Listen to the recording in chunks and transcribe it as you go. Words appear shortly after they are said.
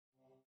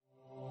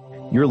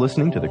You're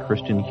listening to the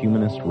Christian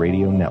Humanist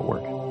Radio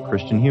Network,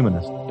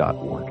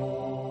 christianhumanist.org.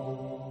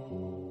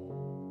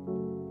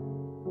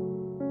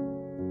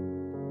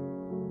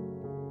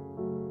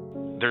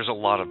 There's a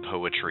lot of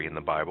poetry in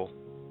the Bible.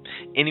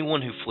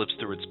 Anyone who flips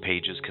through its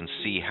pages can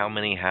see how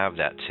many have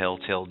that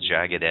telltale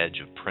jagged edge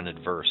of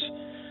printed verse.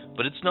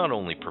 But it's not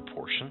only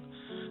proportion.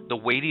 The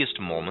weightiest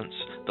moments,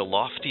 the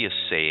loftiest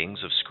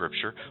sayings of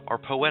Scripture are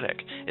poetic,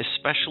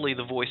 especially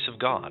the voice of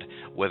God,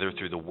 whether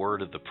through the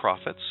word of the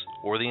prophets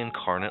or the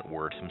incarnate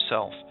Word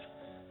himself.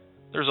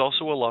 There's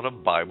also a lot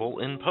of Bible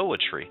in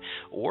poetry,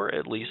 or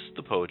at least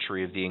the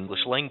poetry of the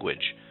English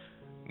language.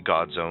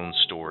 God's own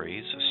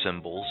stories,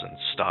 symbols, and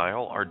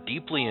style are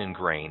deeply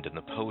ingrained in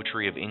the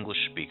poetry of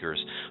English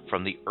speakers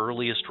from the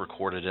earliest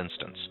recorded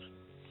instance.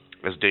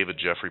 As David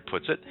Jeffrey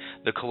puts it,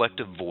 the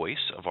collective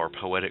voice of our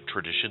poetic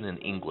tradition in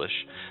English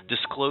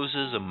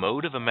discloses a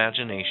mode of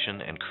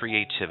imagination and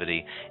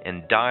creativity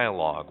in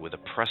dialogue with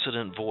a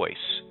precedent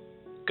voice,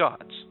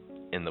 God's,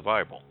 in the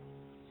Bible.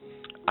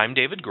 I'm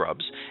David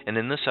Grubbs, and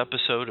in this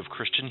episode of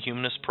Christian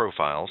Humanist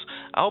Profiles,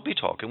 I'll be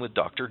talking with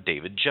Dr.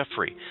 David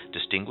Jeffrey,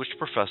 Distinguished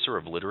Professor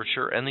of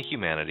Literature and the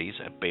Humanities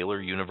at Baylor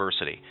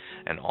University,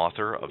 and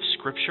author of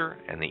Scripture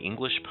and the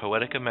English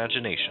Poetic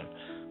Imagination,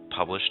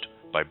 published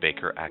by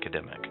Baker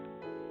Academic.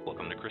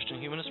 Welcome to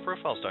Christian Humanist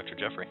Profiles, Dr.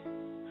 Jeffrey.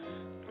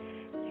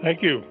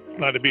 Thank you.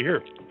 Glad to be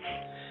here.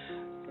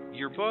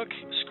 Your book,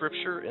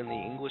 Scripture and the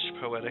English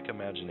Poetic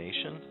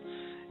Imagination,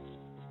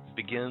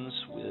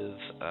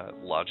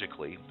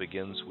 logically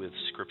begins with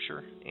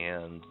Scripture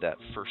and that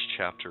first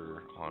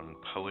chapter on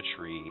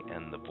poetry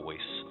and the voice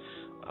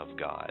of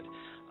God.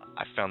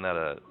 I found that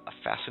a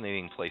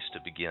fascinating place to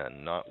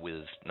begin, not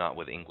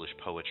with English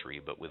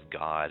poetry, but with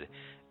God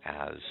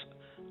as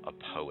a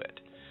poet.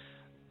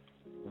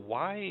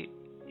 Why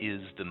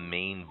is the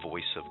main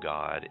voice of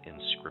God in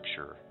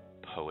Scripture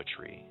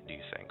poetry, do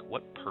you think?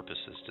 What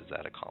purposes does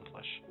that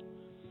accomplish?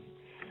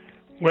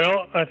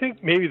 Well, I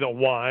think maybe the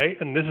why,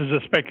 and this is a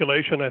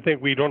speculation. I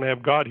think we don't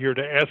have God here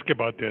to ask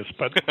about this,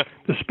 but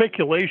the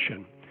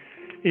speculation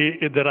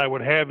that I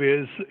would have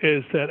is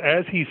that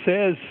as he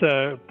says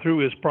through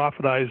his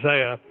prophet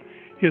Isaiah,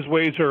 his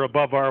ways are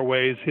above our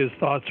ways, his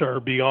thoughts are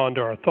beyond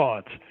our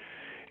thoughts.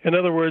 In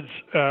other words,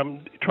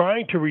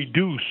 trying to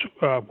reduce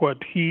what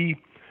he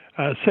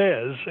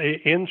says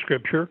in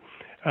Scripture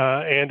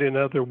and in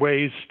other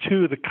ways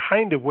to the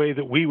kind of way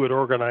that we would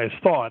organize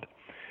thought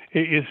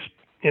is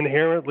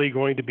inherently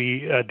going to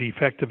be a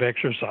defective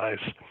exercise.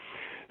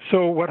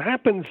 So what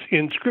happens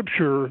in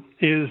Scripture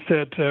is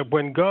that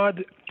when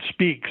God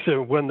speaks,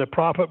 when the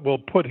prophet will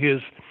put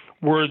his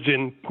words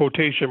in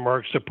quotation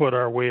marks to put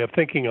our way of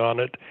thinking on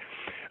it,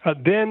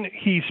 then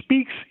he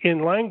speaks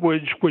in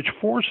language which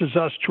forces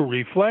us to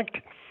reflect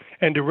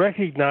and to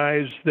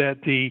recognize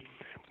that the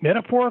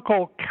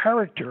metaphorical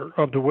character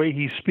of the way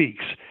he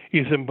speaks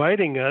is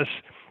inviting us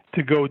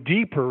to go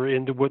deeper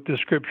into what the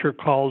Scripture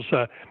calls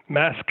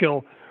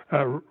masculine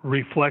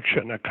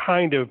reflection, a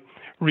kind of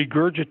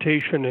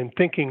regurgitation and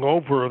thinking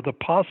over of the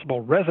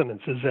possible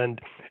resonances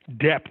and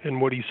depth in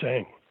what he's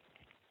saying.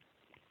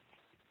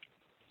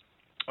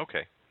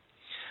 Okay.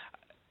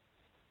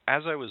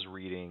 As I was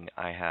reading,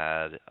 I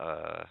had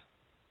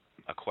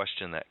a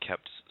question that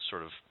kept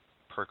sort of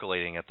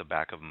percolating at the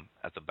back of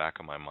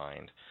my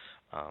mind.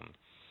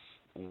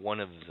 One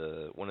of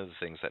the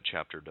things that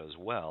chapter does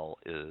well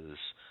is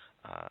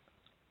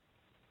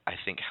I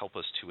think help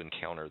us to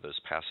encounter those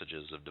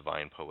passages of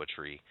divine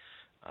poetry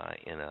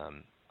in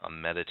a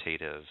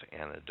meditative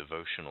and a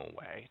devotional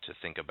way, to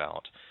think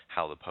about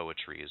how the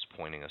poetry is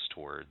pointing us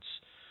towards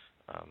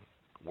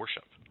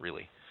worship,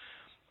 really.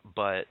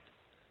 But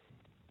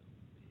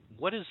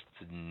what is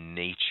the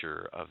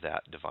nature of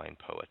that divine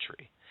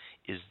poetry?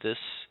 Is this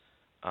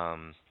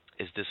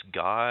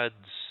God's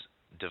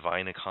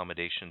divine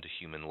accommodation to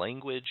human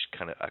language,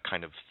 a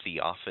kind of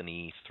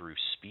theophany through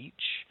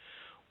speech?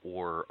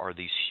 Or are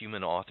these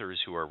human authors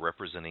who are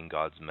representing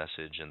God's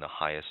message in the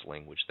highest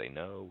language they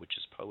know, which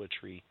is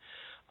poetry?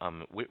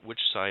 Which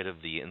side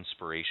of the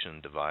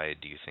inspiration divide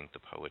do you think the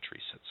poetry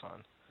sits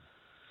on?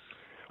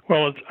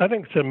 Well, I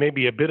think it's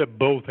maybe a bit of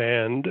both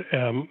and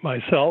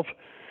myself.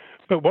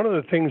 But one of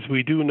the things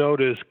we do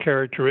notice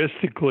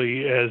characteristically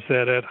is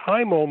that at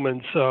high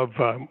moments of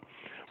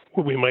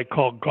what we might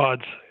call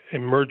God's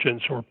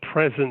emergence or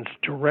presence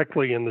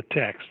directly in the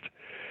text,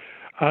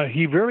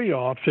 he very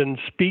often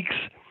speaks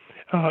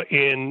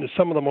in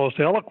some of the most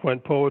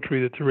eloquent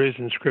poetry that there is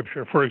in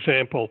Scripture. For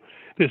example,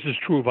 this is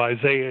true of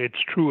Isaiah,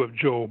 it's true of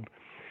Job.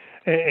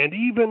 And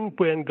even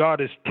when God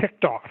is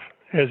ticked off,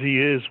 as he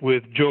is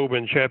with Job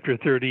in chapter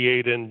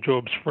 38 and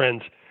Job's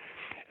friends,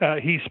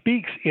 he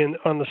speaks in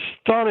an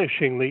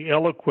astonishingly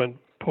eloquent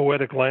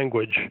poetic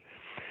language,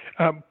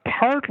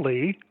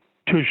 partly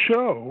to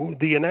show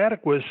the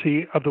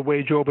inadequacy of the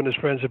way Job and his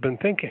friends have been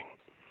thinking.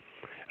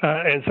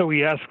 And so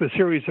he asks a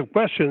series of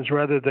questions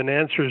rather than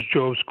answers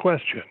Job's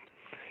question.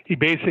 He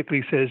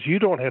basically says, you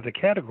don't have the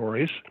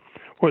categories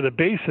or the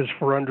basis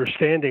for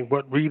understanding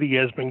what really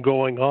has been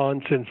going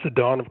on since the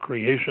dawn of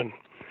creation.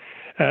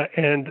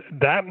 And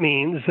that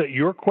means that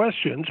your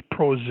questions,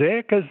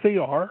 prosaic as they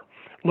are,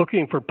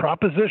 looking for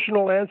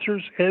propositional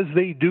answers as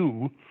they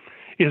do,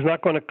 is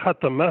not going to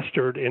cut the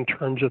mustard in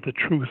terms of the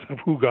truth of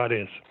who God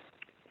is.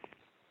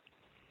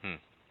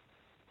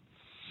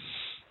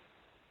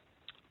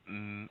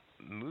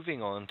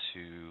 Moving on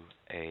to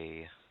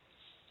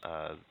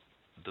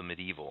the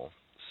medieval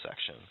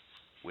section,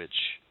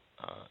 which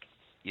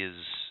is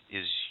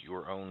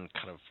your own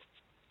kind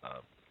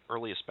of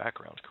earliest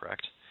background,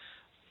 correct?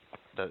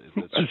 I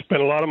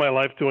spent a lot of my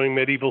life doing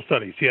medieval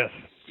studies. Yes.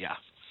 Yeah.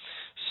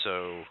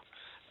 So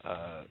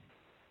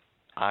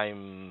I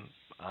am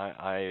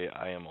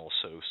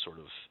also sort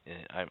of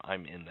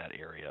I'm in that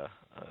area,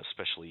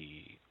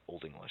 especially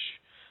Old English.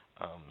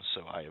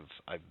 So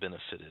I've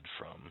benefited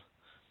from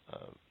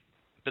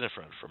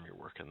your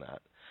work in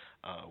that.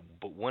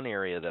 But one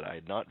area that I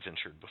had not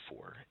ventured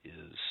before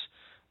is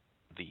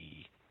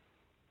the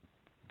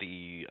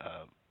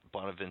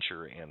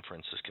Bonaventure and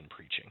Franciscan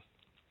preaching.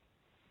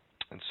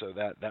 And so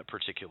that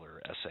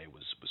particular essay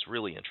was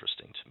really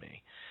interesting to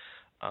me,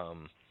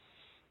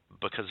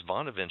 because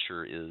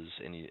Bonaventure is,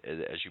 and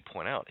as you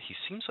point out, he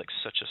seems like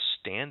such a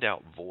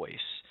standout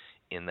voice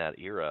in that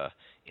era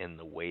in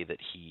the way that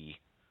he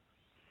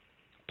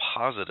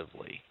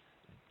positively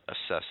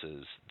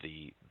assesses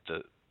the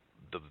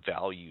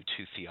value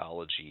to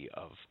theology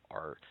of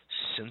our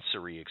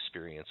sensory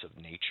experience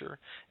of nature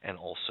and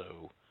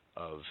also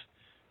of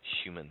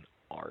human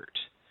art.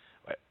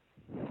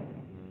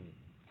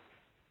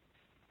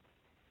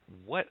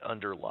 What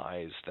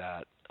underlies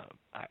that,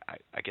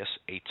 I guess,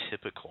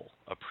 atypical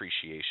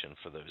appreciation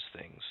for those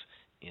things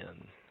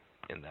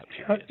in that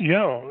period?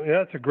 Yeah,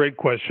 that's a great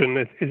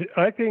question.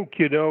 I think,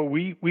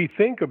 we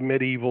think of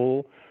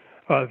medieval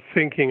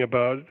thinking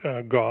about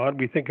God.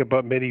 We think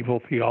about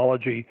medieval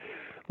theology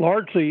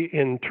largely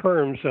in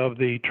terms of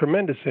the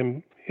tremendous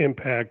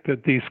impact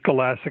that the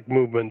scholastic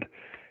movement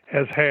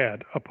has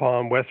had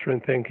upon Western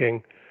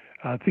thinking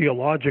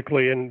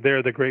theologically. And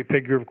there the great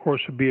figure, of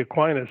course, would be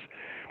Aquinas.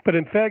 But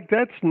in fact,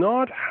 that's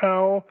not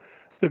how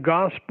the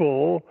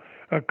gospel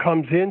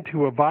comes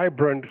into a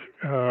vibrant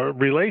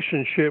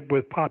relationship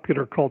with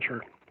popular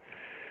culture.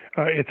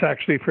 It's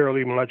actually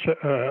fairly much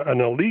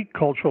an elite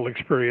cultural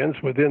experience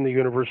within the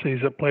universities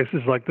at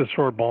places like the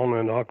Sorbonne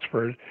and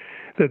Oxford,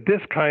 that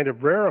this kind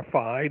of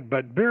rarefied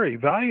but very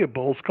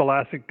valuable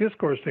scholastic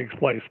discourse takes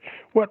place.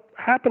 What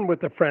happened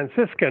with the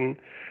Franciscan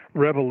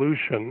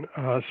revolution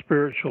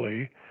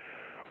spiritually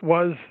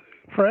was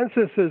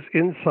Francis's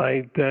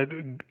insight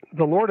that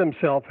the Lord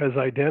himself has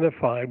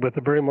identified with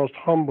the very most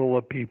humble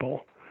of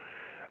people,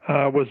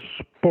 was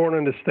born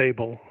in a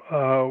stable,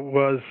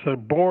 was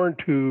born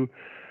to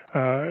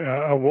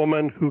a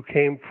woman who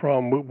came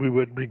from what we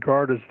would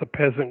regard as the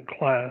peasant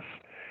class,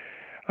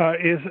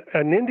 is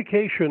an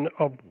indication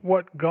of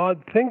what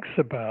God thinks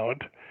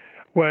about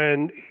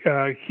when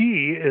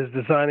he is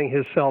designing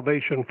his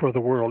salvation for the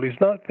world. He's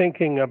not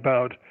thinking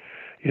about,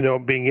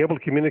 being able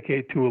to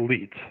communicate to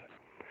elites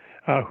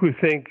who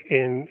think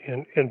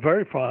in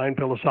very fine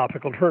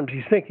philosophical terms.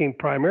 He's thinking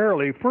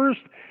primarily, first,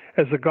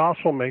 as the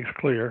gospel makes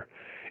clear,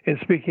 in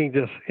speaking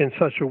just in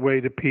such a way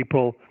to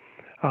people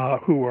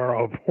who are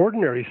of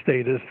ordinary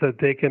status that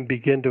they can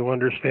begin to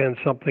understand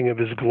something of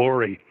his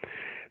glory.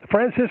 The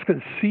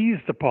Franciscans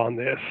seized upon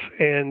this,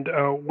 and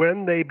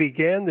when they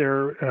began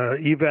their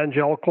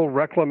evangelical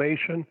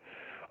reclamation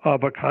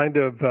of a kind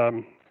of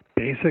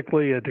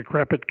basically a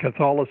decrepit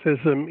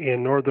Catholicism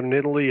in northern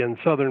Italy and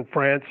southern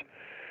France,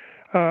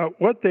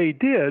 what they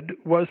did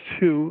was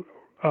to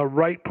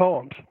write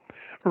poems,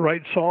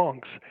 write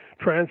songs,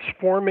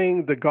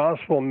 transforming the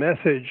gospel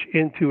message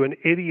into an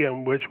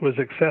idiom which was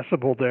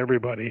accessible to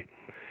everybody.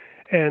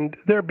 And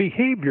their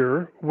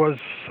behavior was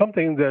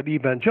something that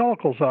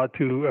evangelicals ought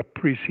to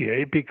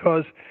appreciate,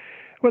 because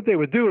what they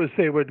would do is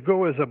they would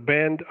go as a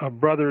band of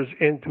brothers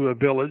into a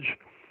village,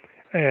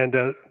 and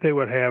they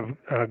would have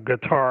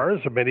guitars,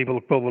 a medieval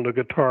equivalent of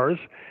guitars,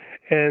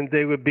 and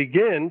they would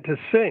begin to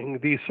sing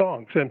these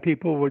songs, and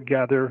people would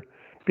gather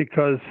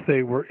because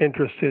they were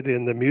interested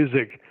in the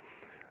music.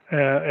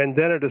 And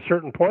then at a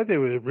certain point, they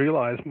would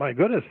realize, my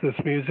goodness, this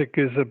music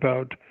is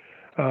about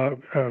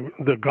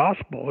the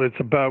gospel. It's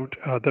about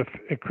the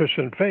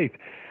Christian faith.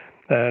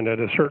 And at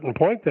a certain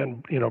point,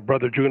 then,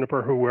 Brother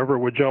Juniper, whoever,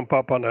 would jump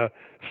up on a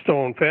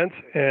stone fence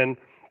and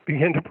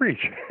begin to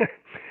preach.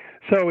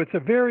 So it's a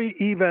very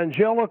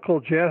evangelical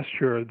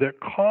gesture that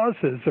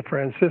causes the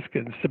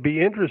Franciscans to be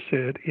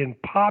interested in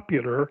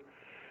popular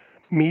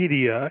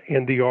media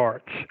in the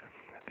arts.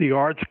 The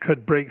arts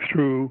could break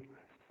through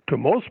to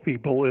most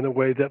people in a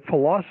way that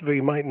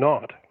philosophy might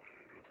not.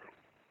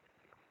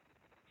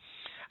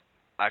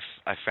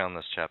 I found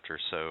this chapter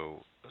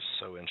so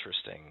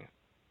interesting.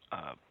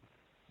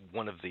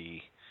 One of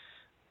the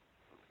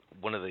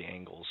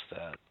angles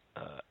that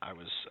I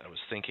was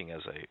thinking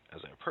as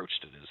I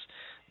approached it is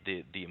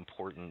the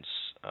importance,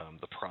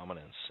 the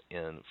prominence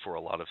for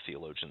a lot of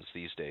theologians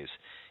these days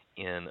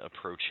in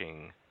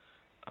approaching,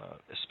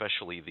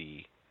 especially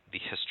the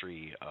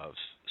history of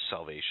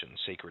salvation,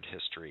 sacred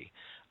history,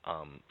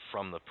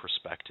 from the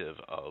perspective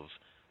of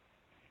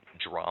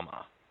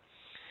drama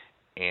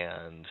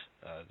and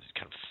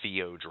kind of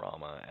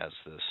theodrama as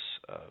this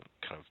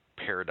kind of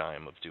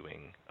paradigm of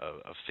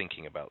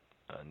thinking about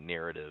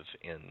narrative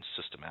in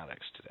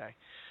systematics today.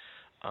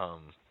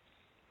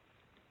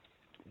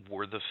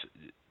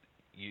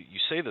 You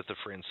say that the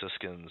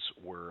Franciscans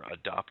were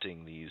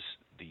adopting these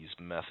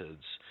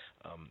methods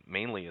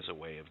mainly as a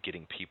way of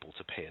getting people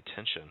to pay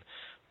attention,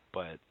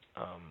 but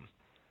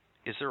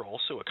is there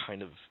also a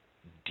kind of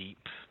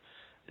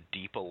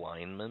deep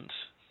alignment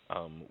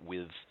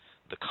with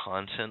the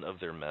content of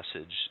their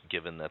message,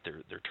 given that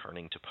they're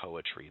turning to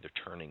poetry, they're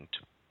turning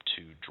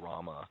to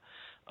drama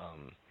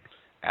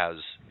as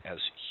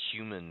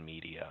human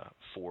media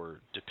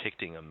for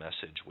depicting a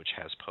message which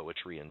has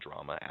poetry and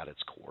drama at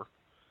its core?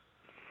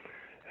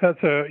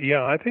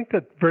 I think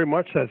that very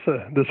much that's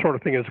the sort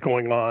of thing that's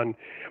going on.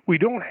 We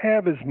don't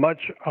have as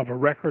much of a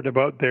record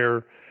about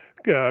their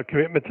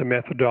commitment to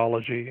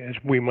methodology as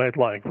we might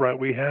like, right?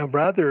 We have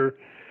rather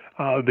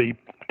the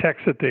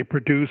texts that they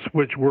produce,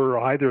 which were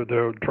either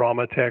the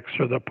drama texts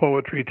or the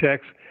poetry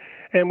texts,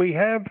 and we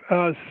have,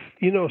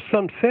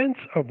 some sense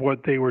of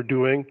what they were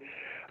doing.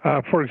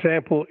 For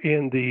example,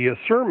 in the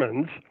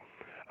sermons,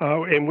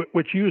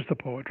 which use the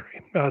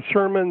poetry,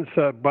 sermons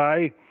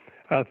by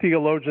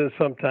theologians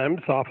sometimes,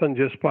 often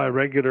just by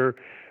regular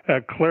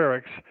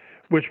clerics,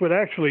 which would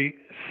actually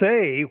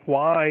say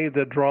why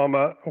the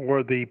drama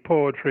or the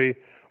poetry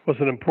was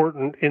an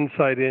important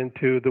insight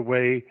into the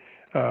way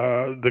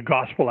the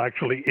gospel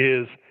actually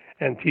is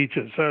and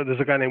teaches. There's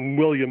a guy named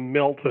William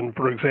Milton,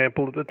 for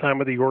example, at the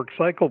time of the York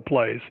Cycle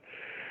plays,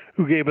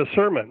 who gave a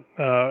sermon,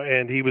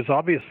 and he was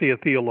obviously a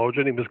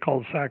theologian. He was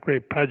called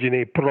Sacre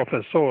Pagine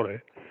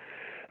Professore.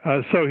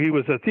 So he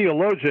was a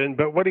theologian,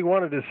 but what he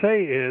wanted to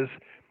say is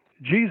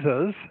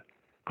Jesus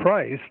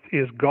Christ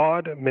is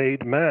God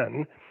made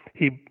man.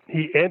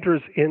 He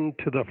enters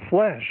into the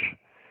flesh,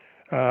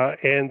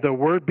 and the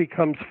Word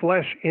becomes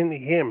flesh in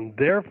him.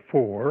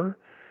 Therefore,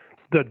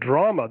 the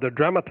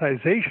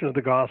dramatization of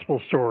the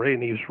gospel story,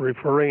 and he's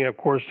referring, of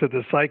course, to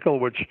the cycle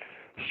which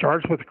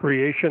starts with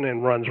creation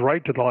and runs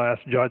right to the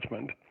last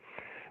judgment.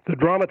 The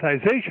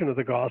dramatization of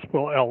the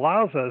gospel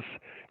allows us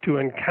to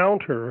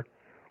encounter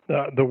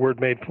the Word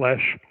made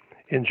flesh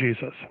in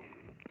Jesus.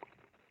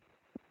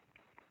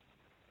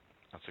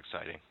 That's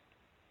exciting.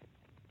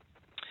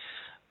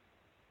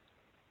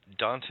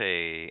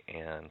 Dante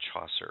and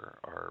Chaucer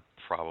are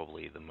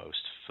probably the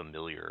most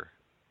familiar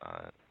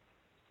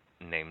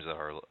names that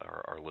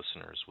our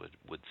listeners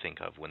would think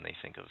of when they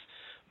think of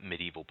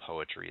medieval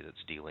poetry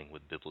that's dealing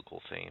with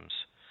biblical themes.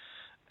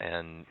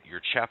 And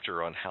your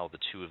chapter on how the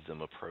two of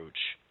them approach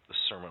the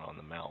Sermon on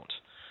the Mount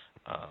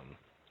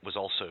was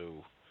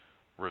also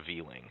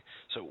revealing.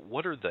 So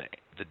what are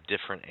the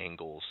different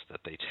angles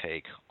that they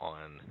take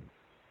on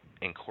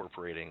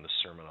incorporating the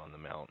Sermon on the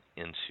Mount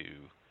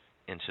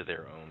into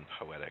their own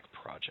poetic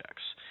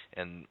projects?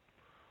 And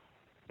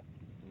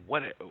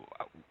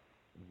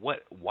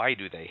why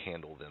do they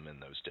handle them in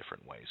those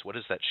different ways? What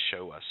does that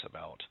show us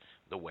about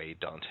the way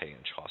Dante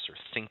and Chaucer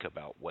think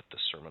about what the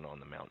Sermon on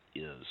the Mount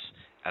is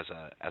as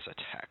a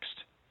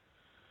text?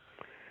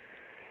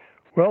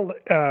 Well,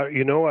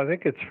 I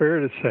think it's fair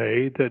to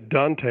say that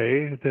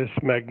Dante, this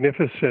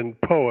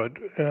magnificent poet,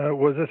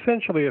 was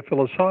essentially a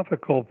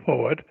philosophical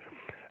poet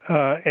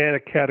and a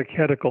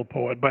catechetical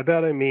poet. By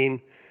that I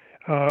mean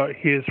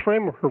his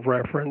framework of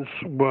reference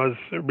was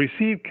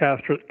received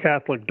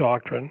Catholic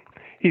doctrine.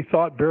 He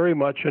thought very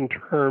much in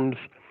terms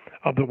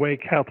of the way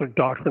Catholic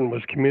doctrine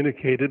was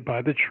communicated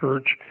by the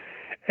Church,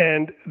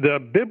 and the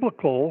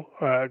biblical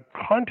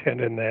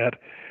content in that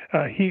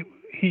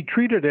he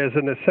treated as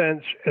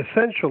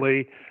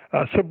essentially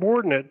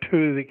subordinate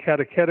to the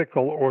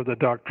catechetical or the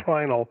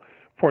doctrinal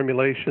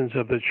formulations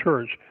of the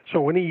Church.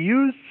 So when he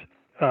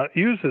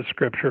uses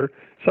Scripture,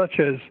 such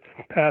as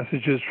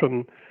passages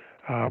from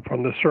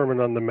the Sermon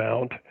on the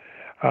Mount,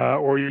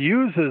 or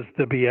uses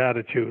the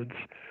Beatitudes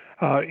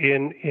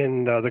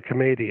in the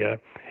Commedia,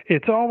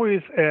 it's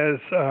always as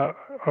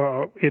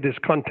it is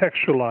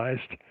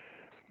contextualized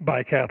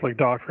by Catholic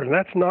doctrine.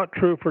 That's not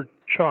true for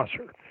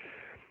Chaucer.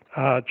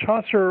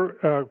 Chaucer,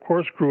 of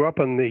course, grew up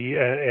in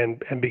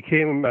and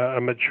became a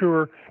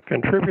mature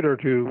contributor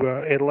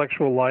to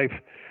intellectual life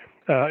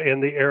in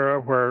the era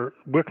where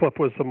Wycliffe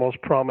was the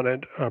most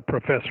prominent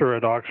professor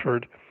at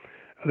Oxford.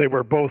 They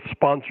were both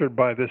sponsored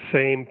by the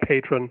same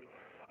patron.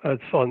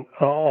 It's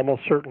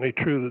almost certainly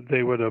true that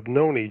they would have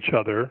known each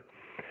other.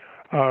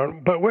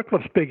 But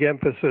Wycliffe's big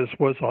emphasis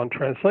was on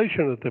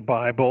translation of the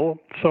Bible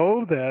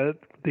so that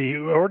the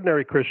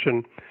ordinary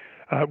Christian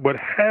would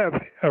have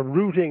a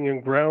rooting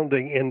and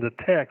grounding in the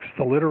text,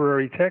 the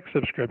literary text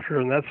of Scripture,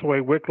 and that's the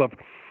way Wycliffe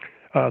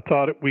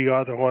thought we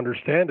ought to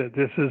understand it.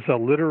 This is a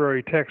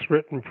literary text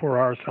written for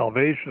our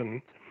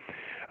salvation.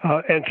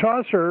 And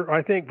Chaucer,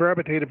 I think,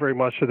 gravitated very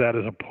much to that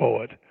as a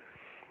poet.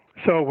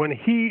 So when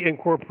he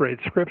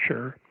incorporates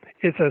Scripture,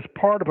 it's as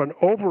part of an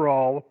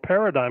overall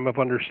paradigm of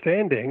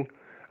understanding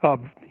of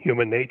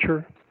human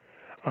nature,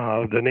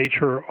 the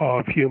nature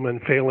of human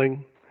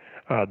failing,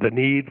 the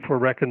need for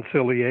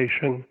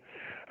reconciliation,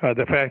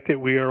 the fact that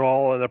we are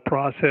all in a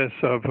process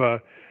of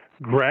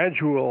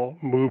gradual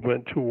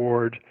movement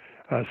toward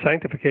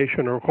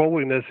sanctification or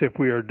holiness if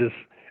we are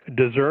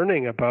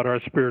discerning about our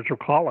spiritual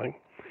calling,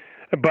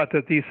 but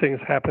that these things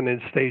happen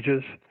in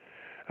stages,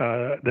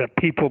 that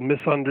people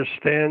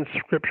misunderstand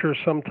Scripture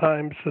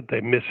sometimes, that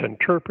they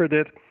misinterpret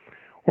it,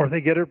 or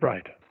they get it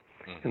right.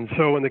 And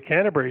so in the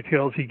Canterbury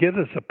Tales, he gives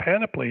us a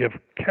panoply of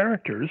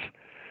characters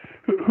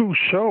who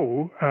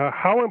show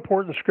how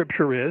important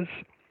Scripture is,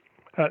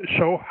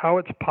 show how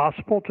it's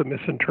possible to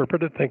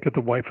misinterpret it. Think of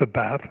the wife of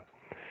Bath.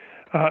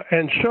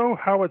 And show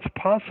how it's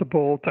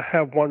possible to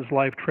have one's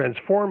life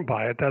transformed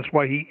by it. That's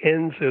why he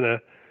ends in a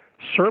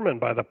sermon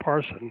by the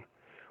parson,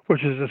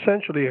 which is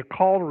essentially a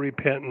call to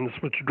repentance,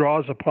 which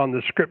draws upon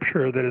the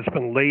Scripture that has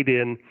been laid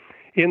in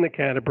the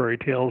Canterbury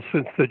Tales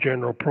since the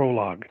general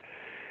prologue.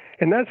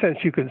 In that sense,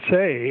 you can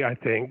say, I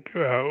think,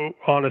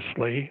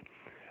 honestly,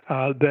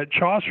 that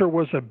Chaucer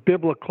was a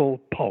biblical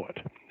poet.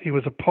 He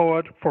was a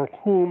poet for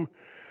whom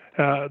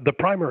the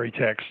primary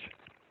text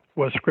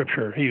was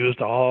Scripture. He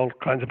used all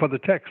kinds of other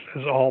texts,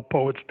 as all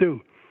poets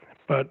do,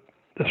 but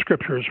the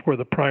Scriptures were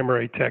the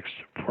primary text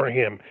for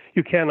him.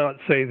 You cannot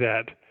say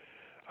that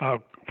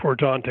for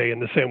Dante in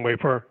the same way.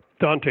 For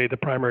Dante, the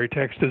primary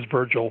text is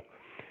Virgil,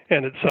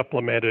 and it's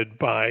supplemented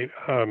by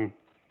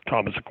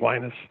Thomas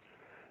Aquinas,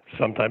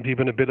 sometimes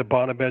even a bit of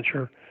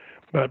Bonaventure,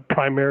 but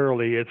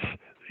primarily it's,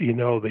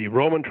 the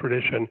Roman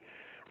tradition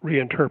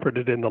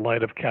reinterpreted in the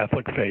light of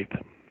Catholic faith.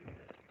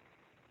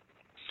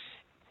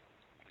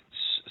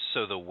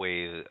 So the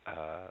way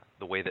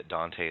that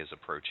Dante is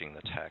approaching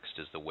the text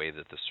is the way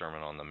that the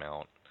Sermon on the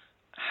Mount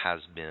has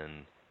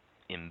been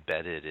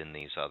embedded in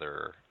these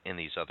other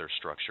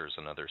structures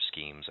and other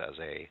schemes as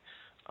a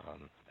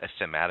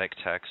thematic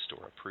text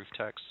or a proof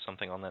text,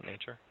 something on that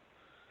nature.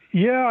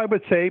 Yeah, I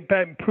would say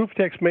proof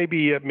text may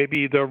be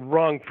the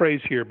wrong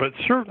phrase here, but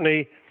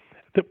certainly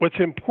what's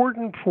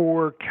important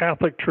for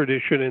Catholic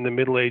tradition in the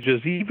Middle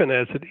Ages, even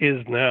as it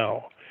is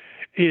now,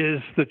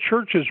 is the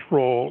Church's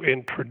role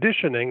in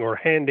traditioning or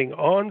handing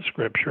on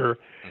Scripture,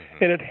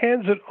 and it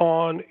hands it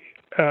on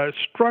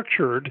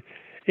structured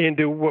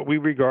into what we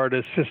regard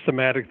as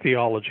systematic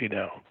theology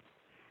now.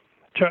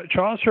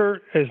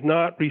 Chaucer is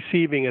not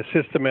receiving a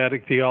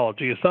systematic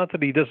theology. It's not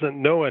that he doesn't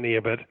know any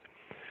of it,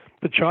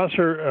 but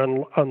Chaucer,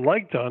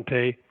 unlike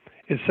Dante,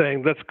 is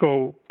saying, let's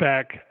go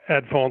back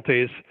ad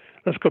fontes,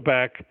 let's go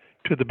back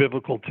to the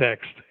biblical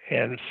text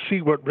and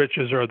see what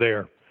riches are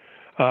there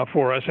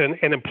for us,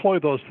 and employ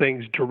those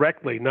things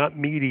directly, not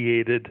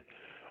mediated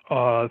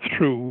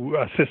through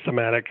a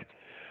systematic,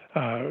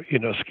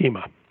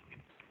 schema.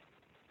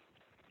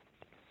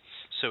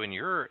 So in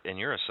your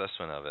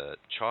assessment of it,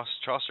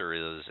 Chaucer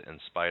is, in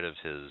spite of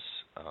his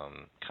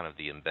kind of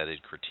the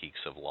embedded critiques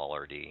of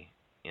Lollardy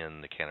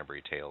in the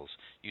Canterbury Tales,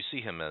 you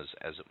see him as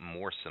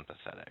more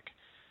sympathetic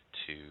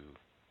to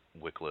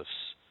Wycliffe's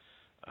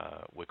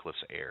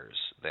errors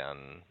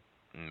than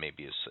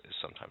maybe is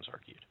sometimes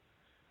argued.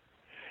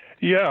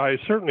 Yeah, I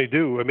certainly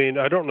do. I mean,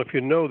 I don't know if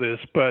you know this,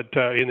 but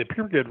in the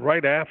period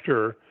right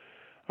after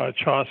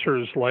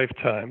Chaucer's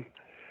lifetime,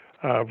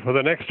 for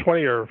the next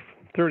 20 or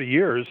 30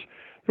 years,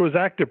 there was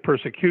active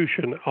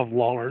persecution of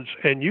Lollards,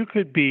 and you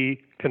could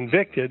be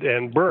convicted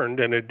and burned,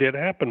 and it did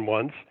happen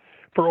once,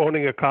 for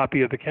owning a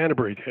copy of the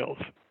Canterbury Tales.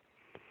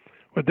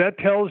 What that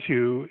tells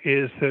you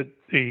is that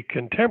the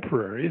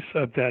contemporaries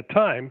of that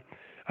time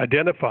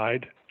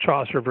identified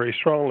Chaucer very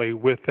strongly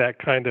with that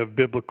kind of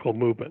biblical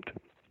movement.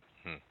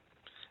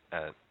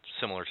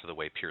 Similar to the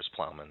way Piers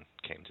Plowman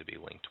came to be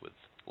linked with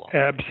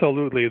Lollardy.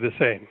 Absolutely the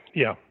same,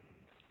 yeah.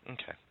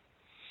 Okay.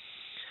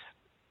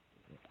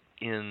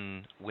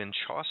 When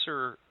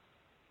Chaucer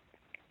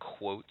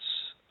quotes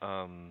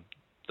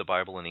the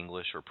Bible in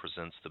English or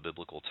presents the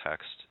biblical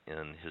text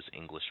in his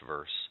English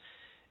verse,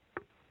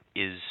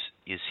 is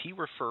he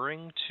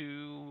referring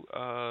to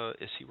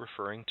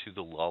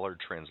the Lollard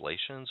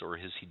translations, or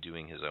is he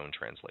doing his own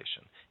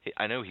translation?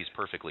 I know he's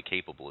perfectly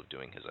capable of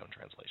doing his own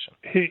translation.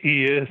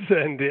 He is,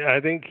 and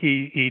I think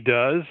he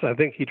does. I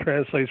think he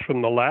translates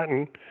from the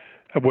Latin,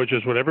 which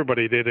is what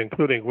everybody did,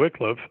 including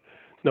Wycliffe.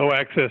 No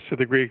access to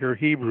the Greek or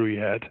Hebrew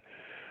yet.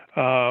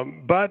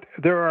 But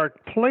there are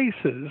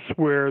places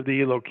where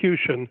the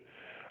elocution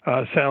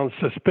sounds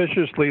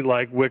suspiciously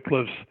like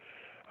Wycliffe's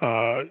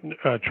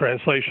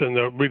translation,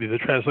 really the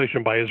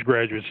translation by his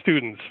graduate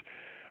students,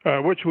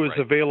 which was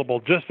available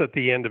just at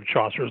the end of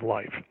Chaucer's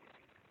life.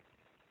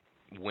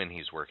 When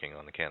he's working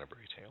on the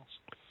Canterbury Tales.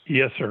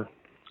 Yes, sir.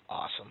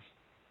 Awesome.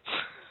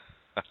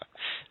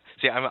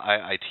 See,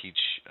 I teach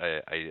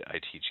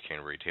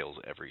Canterbury Tales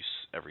every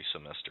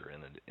semester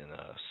in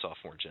a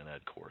sophomore gen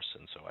ed course,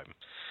 and so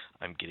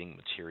I'm getting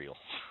material.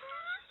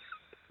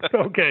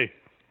 Okay.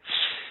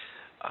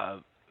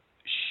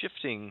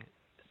 Shifting,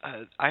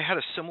 I had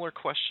a similar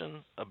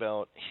question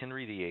about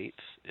Henry VIII.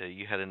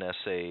 You had an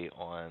essay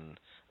on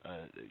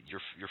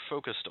you're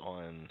focused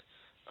on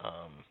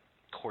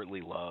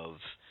courtly love.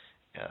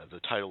 The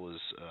title is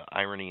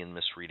Irony and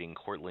Misreading,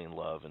 Courtly in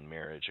Love and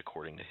Marriage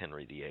According to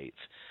Henry VIII.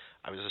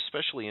 I was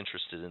especially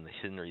interested in the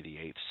Henry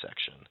VIII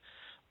section.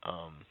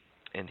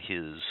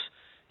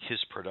 his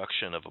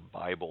production of a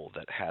Bible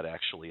that had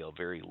actually a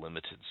very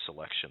limited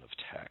selection of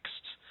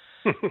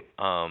texts.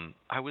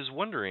 I was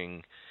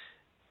wondering,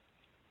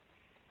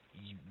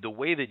 the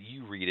way that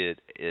you read it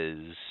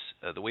is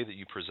the way that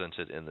you present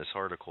it in this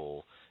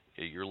article.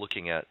 You're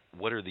looking at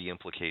what are the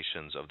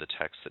implications of the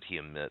text that he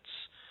emits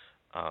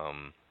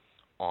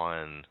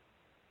on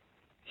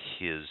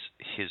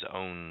his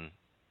own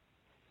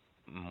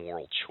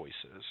moral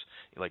choices.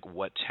 Like,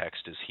 what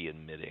text is he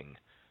admitting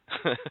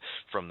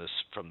from this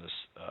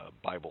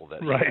Bible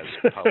that he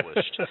has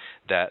published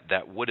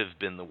that would have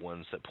been the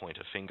ones that point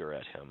a finger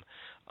at him?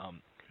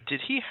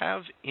 Did he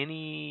have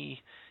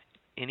any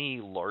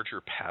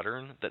larger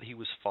pattern that he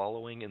was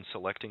following in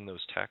selecting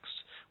those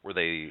texts? Was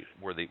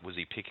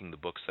he picking the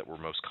books that were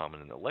most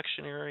common in the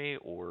lectionary,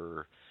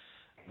 or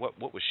what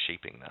was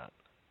shaping that?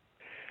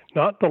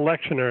 Not the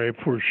lectionary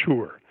for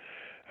sure.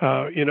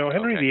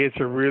 Henry VIII's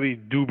a really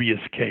dubious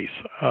case.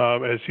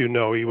 As you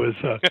know, he was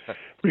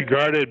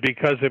regarded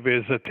because of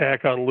his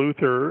attack on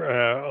Luther,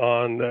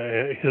 on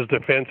his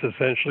defense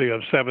essentially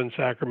of 7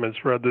 sacraments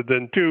rather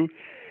than 2.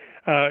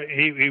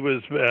 He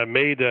was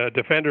made a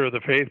defender of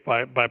the faith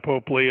by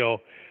Pope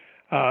Leo,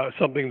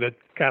 something that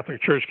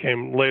Catholic Church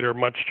came later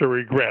much to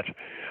regret.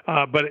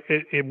 But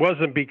it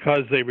wasn't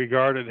because they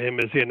regarded him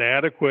as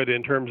inadequate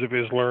in terms of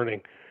his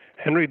learning.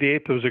 Henry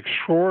VIII was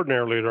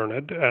extraordinarily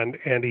learned,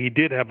 and he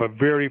did have a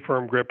very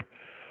firm grip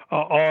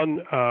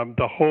on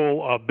the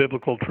whole of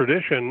biblical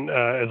tradition,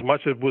 as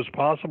much as was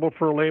possible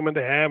for a layman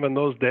to have in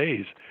those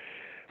days.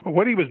 But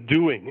what he was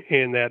doing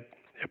in that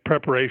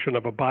preparation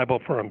of a Bible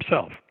for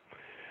himself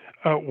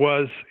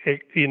was,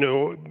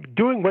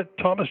 doing what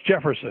Thomas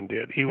Jefferson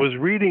did. He was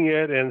reading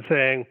it and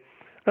saying,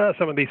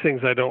 some of these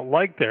things I don't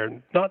like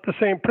there. Not the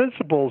same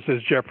principles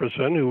as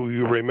Jefferson, who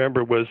you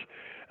remember was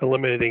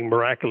eliminating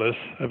miraculous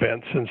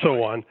events and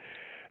so on.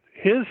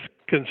 His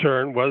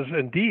concern was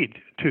indeed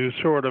to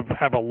sort of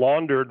have a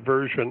laundered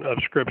version of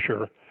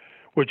Scripture,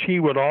 which he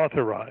would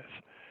authorize.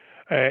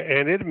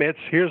 And it admits,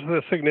 here's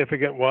the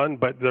significant one,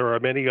 but there are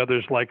many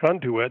others like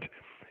unto it.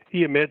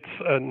 He admits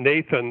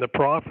Nathan the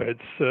prophet's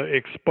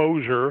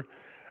exposure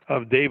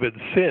of David's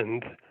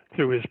sin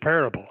through his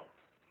parable.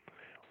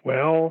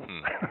 Well,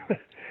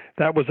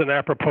 that was an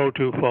apropos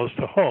too close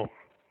to home.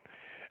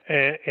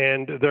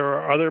 And there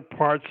are other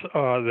parts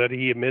that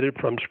he omitted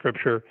from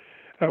Scripture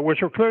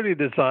which are clearly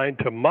designed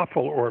to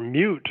muffle or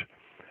mute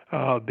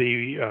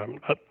the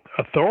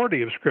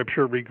authority of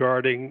Scripture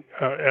regarding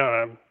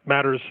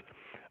matters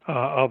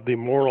of the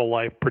moral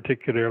life,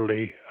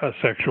 particularly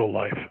sexual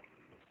life.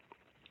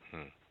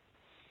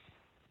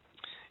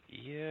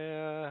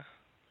 Yeah,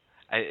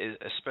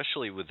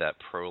 especially with that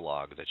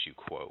prologue that you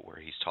quote, where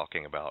he's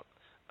talking about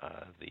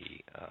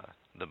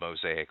the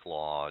Mosaic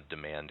Law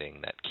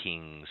demanding that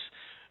kings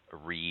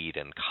read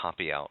and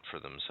copy out for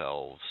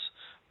themselves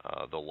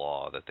the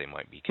law, that they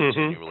might be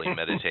continually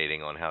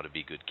meditating on how to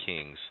be good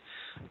kings.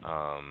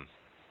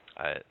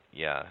 I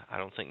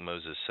don't think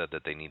Moses said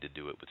that they need to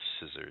do it with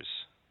scissors.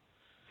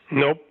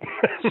 Nope.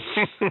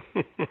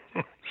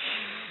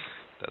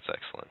 That's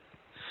excellent.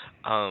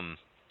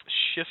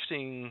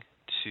 Shifting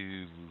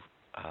to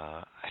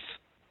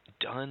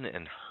Dunn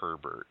and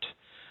Herbert.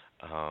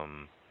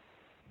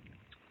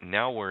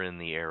 Now we're in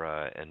the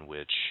era in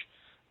which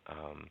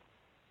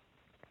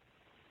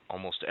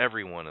almost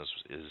everyone is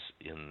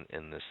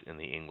in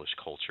the English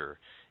culture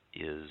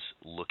is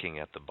looking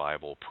at the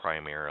Bible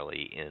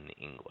primarily in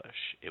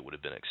English. It would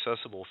have been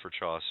accessible for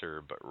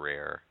Chaucer, but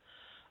rare.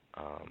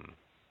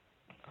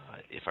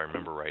 If I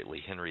remember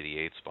rightly, Henry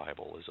VIII's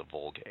Bible is a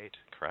Vulgate,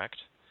 correct?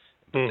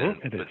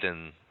 But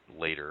then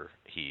later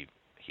he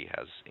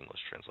has English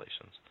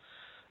translations.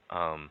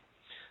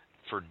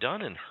 For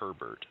Dunn and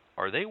Herbert,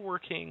 are they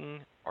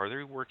working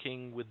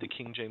with the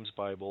King James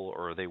Bible,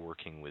 or are they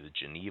working with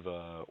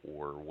Geneva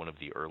or one of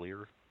the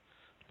earlier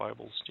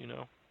Bibles? Do you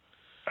know?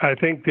 I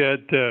think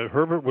that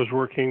Herbert was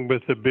working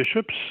with the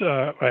bishops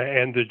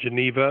and the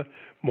Geneva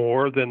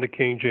more than the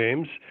King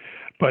James,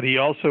 but he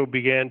also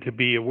began to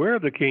be aware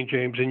of the King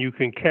James, and you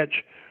can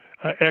catch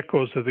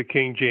echoes of the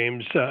King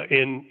James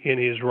in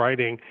his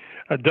writing.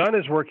 Dunn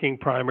is working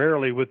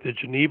primarily with the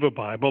Geneva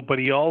Bible, but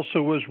he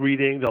also was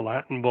reading the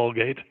Latin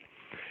Vulgate,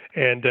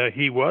 and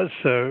he was,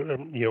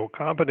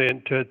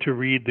 competent to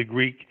read the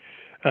Greek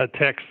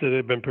text that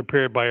had been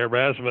prepared by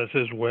Erasmus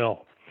as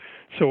well.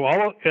 So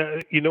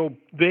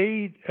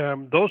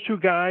those two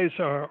guys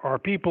are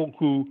people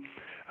who,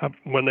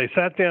 when they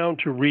sat down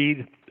to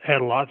read,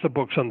 had lots of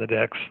books on the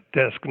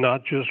desk,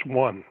 not just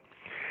one.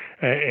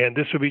 And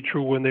this would be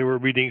true when they were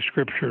reading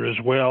Scripture as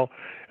well.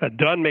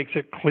 Dunn makes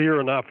it clear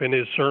enough in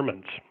his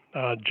sermons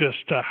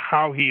just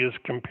how he is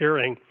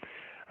comparing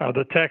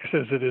the text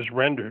as it is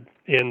rendered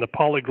in the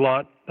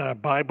polyglot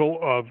Bible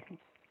of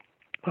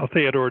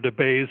Theodore de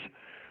Beze,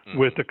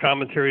 with the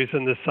commentaries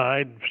on the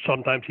side.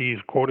 Sometimes he's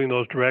quoting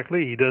those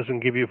directly. He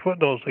doesn't give you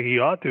footnotes like he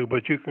ought to,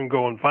 but you can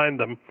go and find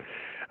them.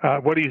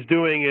 What he's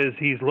doing is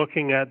he's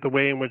looking at the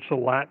way in which the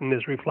Latin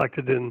is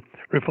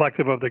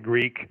reflective of the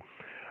Greek.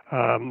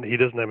 He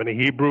doesn't have any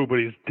Hebrew, but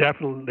he's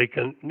definitely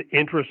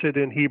interested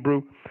in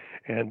Hebrew.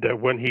 And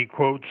when he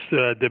quotes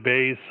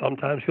DeBase,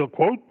 sometimes he'll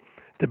quote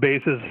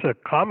DeBase's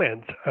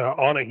comment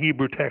on a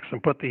Hebrew text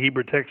and put the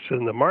Hebrew text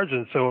in the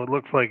margin, so it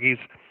looks like he's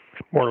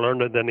more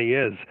learned than he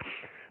is.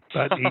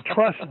 But he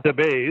trusts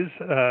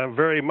DeBase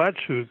very much.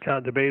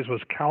 DeBase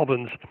was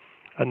Calvin's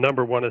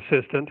number one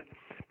assistant.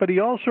 But he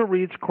also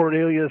reads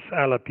Cornelius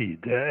à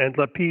Lapide. And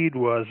Lapide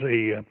was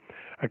a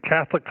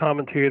Catholic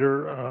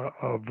commentator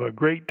of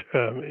great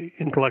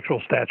intellectual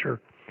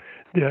stature,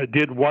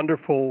 did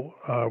wonderful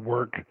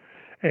work,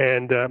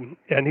 and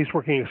he's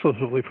working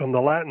exclusively from the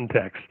Latin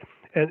text.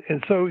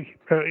 And so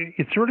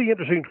it's really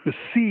interesting to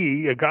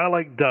see a guy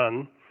like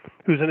Dunn,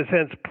 who's in a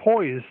sense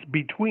poised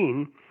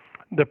between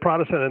the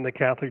Protestant and the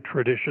Catholic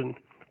tradition,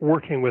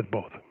 working with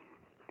both.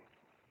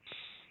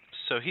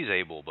 So he's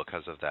able,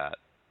 because of that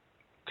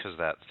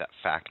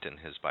fact in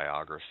his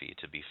biography,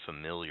 to be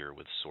familiar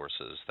with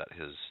sources that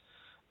his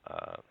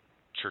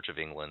Church of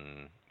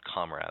England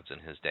comrades in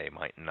his day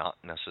might not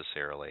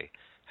necessarily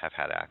have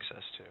had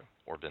access to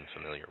or been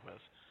familiar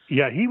with.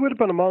 Yeah, he would have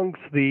been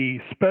amongst the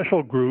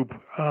special group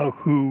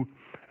who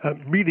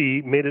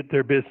really made it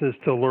their business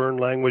to learn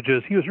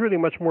languages. He was really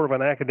much more of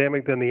an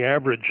academic than the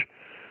average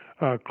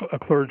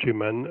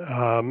clergyman.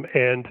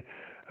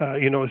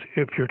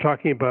 If you're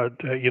talking about,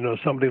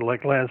 somebody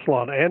like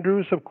Lancelot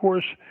Andrewes, of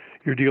course,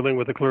 you're dealing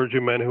with a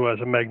clergyman who has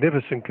a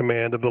magnificent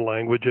command of the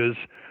languages.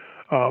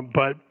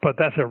 But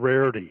that's a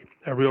rarity,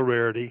 a real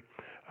rarity.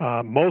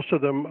 Most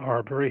of them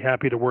are very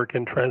happy to work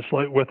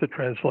with the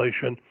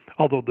translation,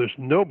 although there's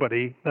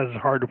nobody, that's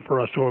hard for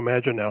us to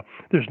imagine now,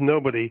 there's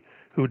nobody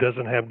who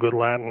doesn't have good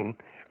Latin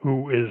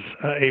who is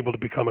able to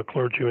become a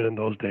clergyman in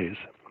those days.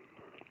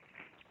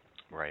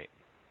 Right.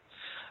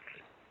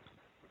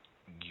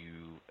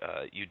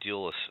 You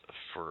deal with,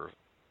 for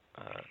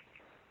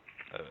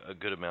a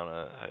good amount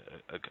of,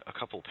 a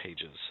couple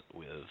pages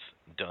with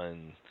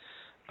Dunn's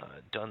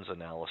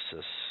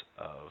analysis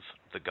of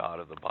the God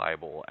of the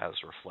Bible as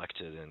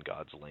reflected in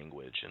God's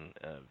language, and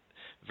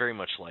very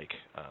much like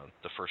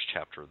the first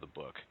chapter of the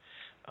book.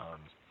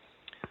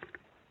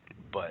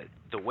 But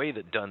the way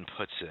that Dunn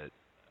puts it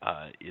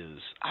is,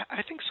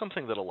 I think,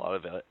 something that a lot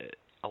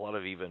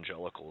of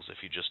evangelicals, if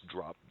you just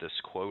drop this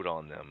quote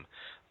on them,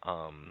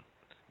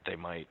 they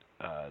might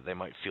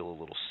feel a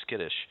little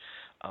skittish.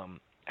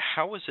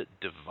 How is it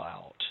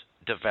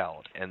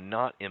devout and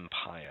not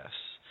impious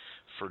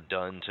for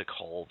Dunn to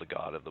call the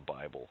God of the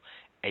Bible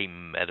a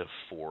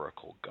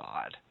metaphorical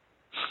God?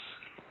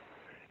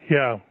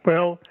 Yeah,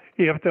 well,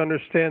 you have to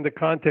understand the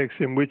context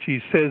in which he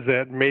says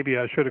that. Maybe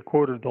I should have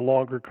quoted the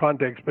longer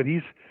context, but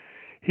he's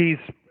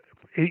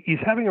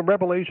having a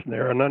revelation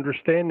there, an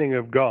understanding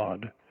of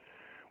God,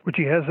 which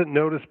he hasn't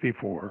noticed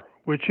before,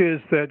 which is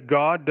that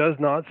God does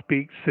not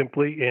speak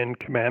simply in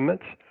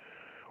commandments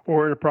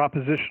or in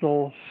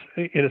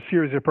a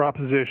series of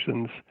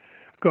propositions.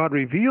 God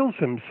reveals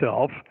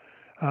himself,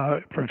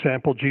 for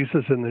example,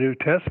 Jesus in the New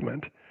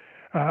Testament,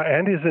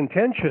 and his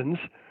intentions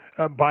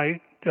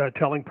by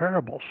telling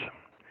parables.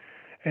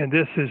 And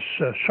this is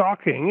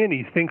shocking, and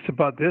he thinks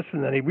about this,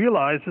 and then he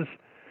realizes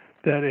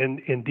that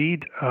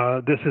indeed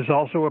this is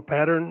also a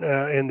pattern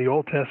in the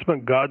Old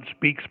Testament. God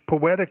speaks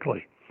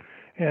poetically.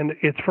 And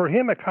it's for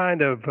him a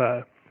kind of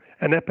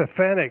an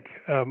epiphanic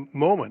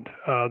moment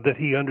that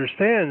he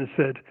understands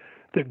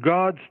that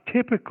God's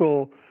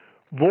typical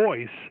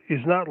voice is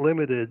not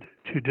limited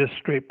to just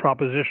straight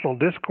propositional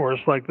discourse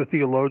like the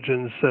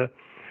theologians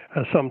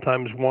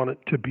sometimes want it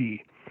to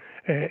be.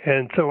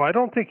 And so I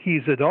don't think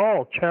he's at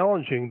all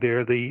challenging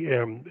there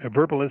the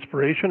verbal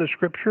inspiration of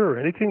Scripture or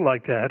anything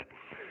like that.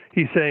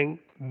 He's saying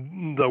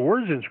the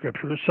words in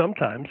Scripture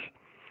sometimes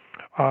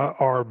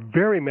are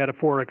very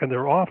metaphoric, and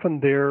they're often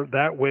there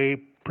that way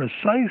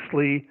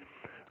precisely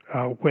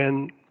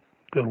when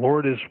the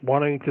Lord is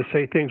wanting to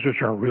say things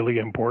which are really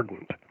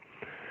important.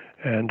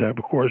 And of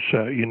course,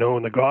 in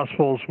the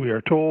Gospels we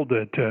are told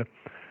that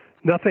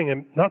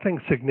nothing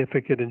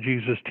significant in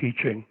Jesus'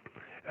 teaching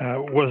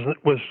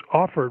was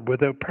offered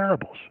without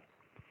parables.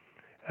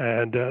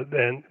 And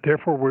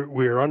therefore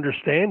we are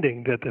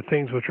understanding that the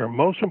things which are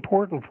most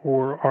important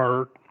for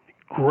our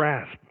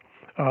grasp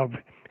of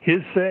his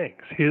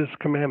sayings, his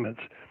commandments,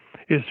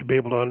 is to be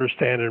able to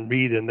understand and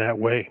read in that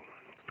way.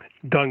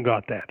 Dunn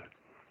got that.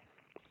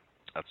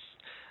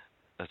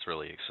 That's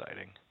really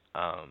exciting.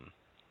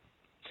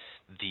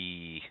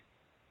 The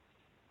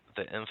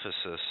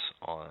emphasis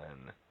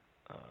on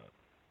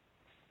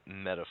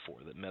metaphor,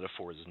 that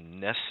metaphor is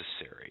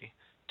necessary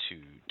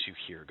to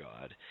hear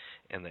God,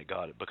 and that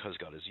because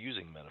God is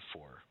using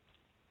metaphor.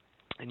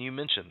 And you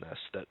mentioned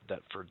this,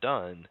 that for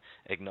Dunn,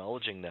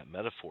 acknowledging that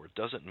metaphor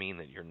doesn't mean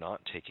that you're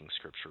not taking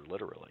Scripture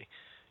literally.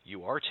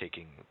 You are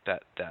taking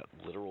that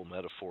literal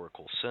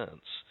metaphorical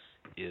sense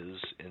is,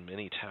 in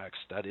many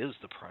texts, that is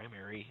the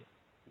primary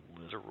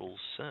literal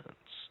sense.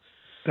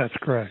 That's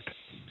correct.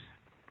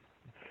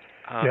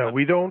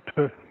 We don't...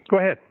 go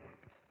ahead.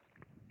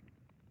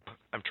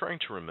 I'm trying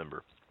to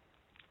remember.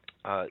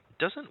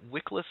 Doesn't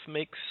Wycliffe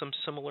make some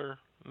similar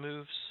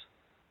moves?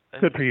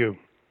 Good for you.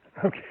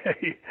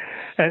 Okay,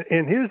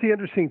 and here's the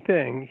interesting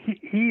thing.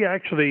 He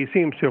actually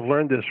seems to have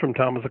learned this from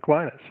Thomas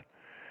Aquinas.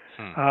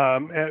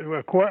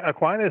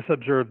 Aquinas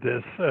observed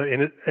this,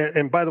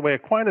 and by the way,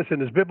 Aquinas in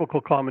his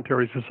biblical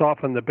commentaries is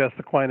often the best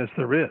Aquinas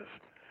there is.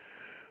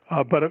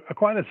 But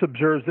Aquinas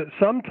observes that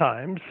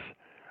sometimes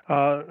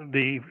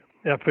the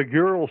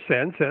figural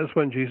sense, as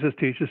when Jesus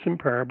teaches in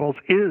parables,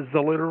 is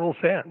the literal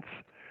sense,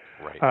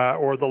 right.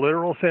 Or the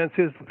literal sense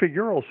is the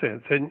figural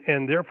sense,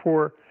 and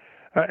therefore.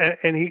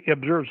 And he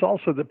observes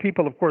also that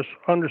people, of course,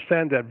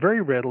 understand that very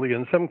readily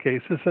in some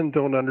cases and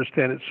don't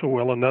understand it so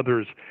well in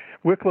others.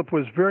 Wycliffe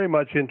was very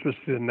much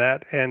interested in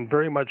that and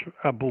very much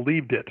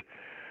believed it,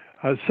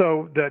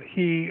 so that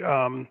he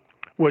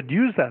would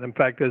use that, in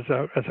fact, as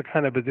a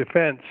kind of a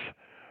defense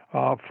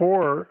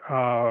for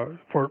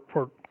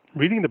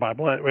reading the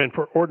Bible and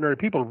for ordinary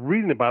people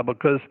reading the Bible,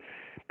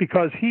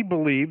 because he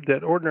believed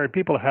that ordinary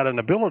people had an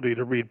ability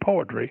to read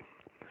poetry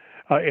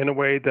in a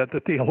way that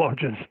the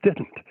theologians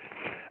didn't.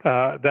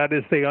 That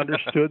is, they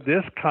understood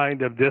this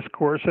kind of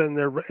discourse in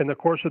the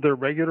course of their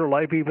regular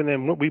life, even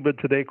in what we would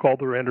today call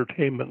their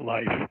entertainment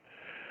life.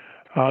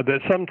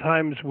 That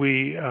sometimes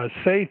we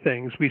say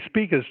things, we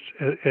speak as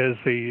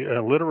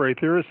the literary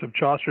theorists of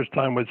Chaucer's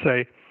time would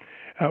say,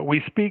 we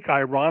speak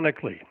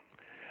ironically.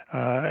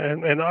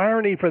 And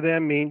irony for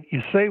them means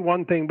you say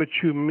one thing, but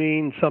you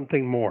mean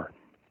something more.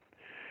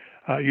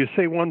 You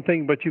say one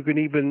thing, but you can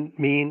even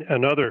mean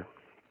another.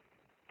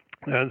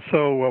 And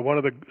so one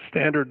of the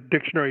standard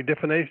dictionary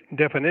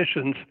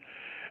definitions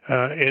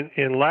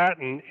in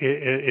Latin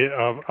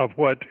of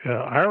what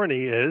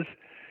irony is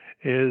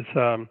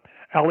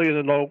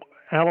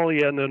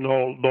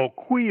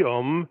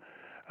alienoloquium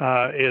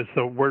is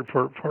the word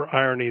for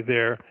irony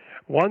there.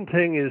 One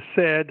thing is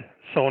said,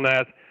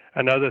 sonat,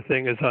 another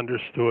thing is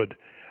understood.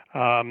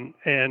 So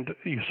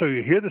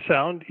you hear the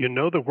sound, you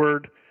know the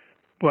word,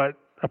 but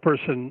a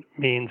person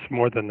means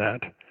more than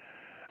that.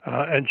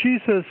 And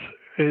Jesus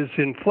is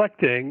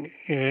inflecting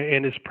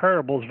in his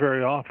parables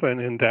very often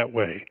in that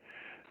way.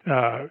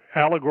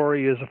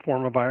 Allegory is a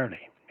form of irony.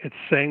 It's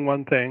saying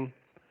one thing,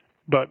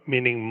 but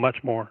meaning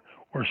much more,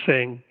 or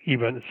saying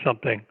even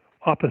something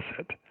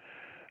opposite.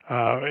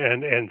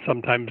 And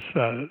sometimes,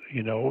 irony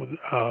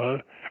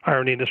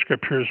in the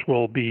scriptures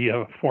will be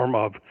a form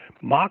of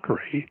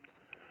mockery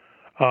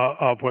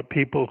of what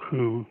people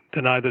who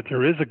deny that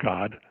there is a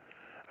God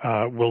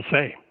will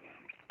say.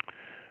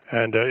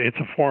 And it's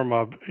a form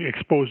of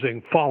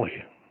exposing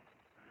folly.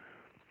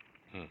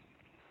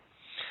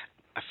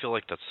 I feel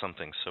like that's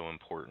something so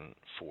important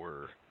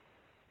for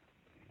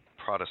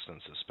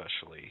Protestants,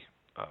 especially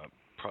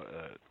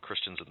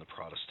Christians in the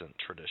Protestant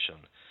tradition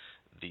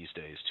these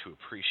days, to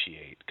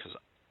appreciate, because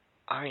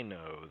I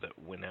know that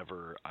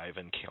whenever I've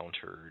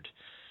encountered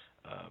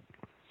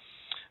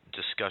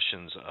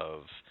discussions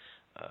of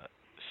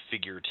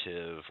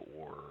figurative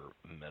or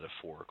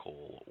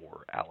metaphorical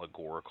or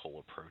allegorical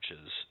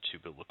approaches to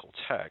biblical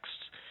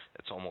texts,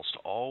 it's almost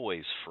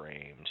always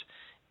framed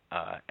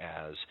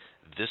as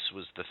this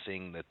was the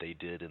thing that they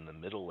did in the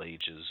Middle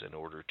Ages in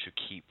order to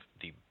keep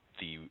the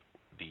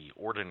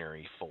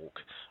ordinary folk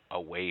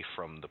away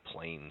from the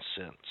plain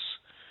sense,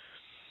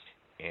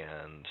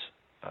 and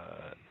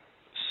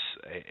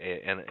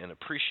an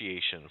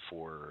appreciation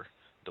for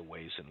the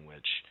ways in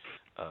which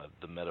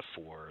the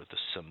metaphor, the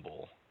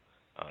symbol,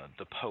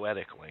 the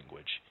poetic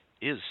language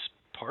is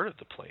part of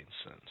the plain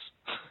sense.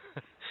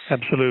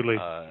 Absolutely.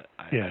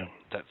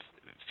 That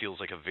feels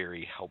like a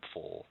very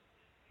helpful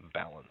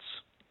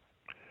balance.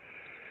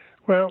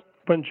 Well,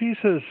 when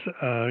Jesus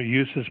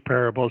uses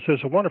parables,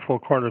 there's a wonderful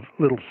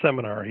little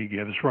seminar he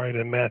gives right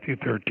in Matthew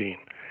 13.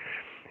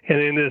 And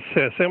in this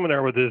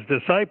seminar with his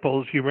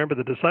disciples, you remember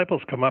the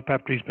disciples come up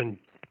after he's been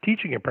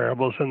teaching in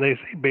parables, and they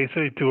say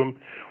basically to him,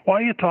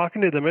 "Why are you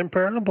talking to them in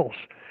parables?"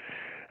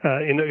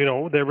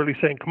 They're really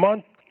saying,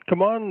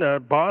 "Come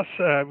on, boss,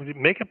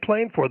 make it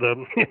plain for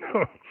them."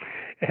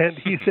 And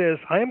he says,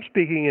 "I am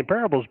speaking in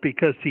parables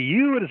because to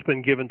you it has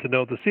been given to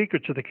know the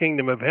secrets of the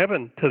kingdom of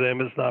heaven. To them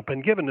has not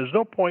been given." There's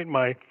no point in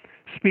my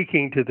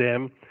speaking to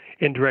them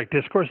in direct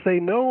discourse. They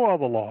know all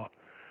the law.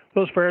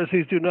 Those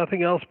Pharisees do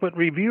nothing else but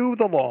review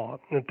the law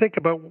and think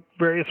about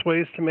various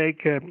ways to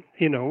make,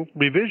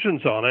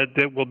 revisions on it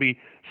that will be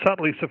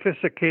subtly,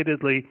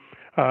 sophisticatedly,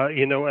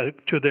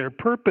 to their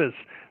purpose.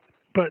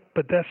 But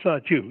that's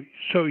not you.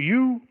 So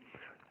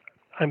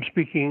I'm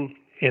speaking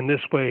in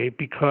this way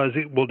because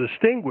it will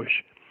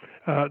distinguish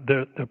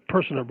the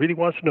person that really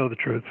wants to know the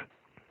truth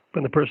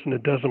from the person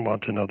that doesn't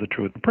want to know the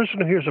truth. The person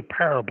who hears a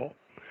parable,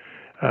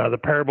 the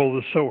parable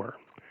of the sower,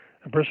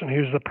 the person who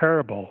hears the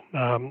parable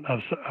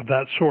of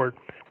that sort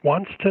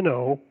wants to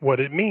know what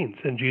it means.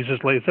 And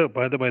Jesus lays out,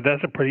 by the way,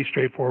 that's a pretty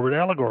straightforward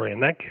allegory in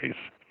that case.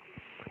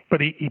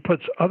 But he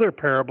puts other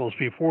parables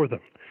before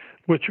them,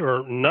 which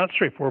are not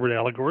straightforward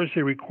allegories.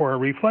 They require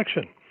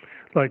reflection,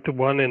 like the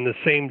one in the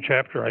same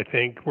chapter, I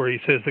think, where he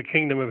says the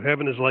kingdom of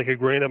heaven is like a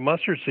grain of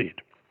mustard seed,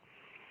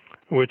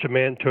 which a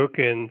man took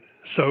and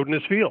sowed in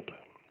his field.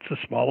 It's the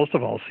smallest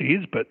of all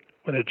seeds, but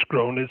when it's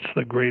grown, it's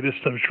the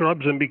greatest of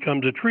shrubs and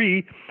becomes a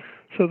tree,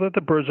 so that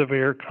the birds of the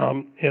air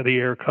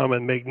come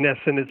and make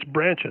nests in its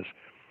branches.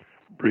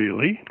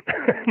 Really?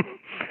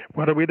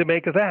 What are we to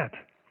make of that?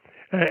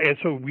 And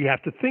so we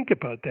have to think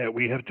about that.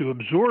 We have to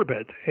absorb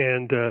it,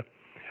 and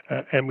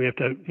we have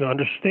to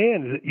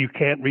understand that you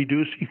can't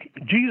reduce.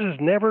 Jesus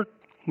never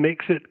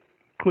makes it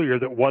clear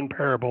that one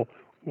parable,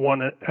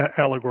 one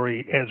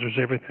allegory answers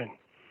everything.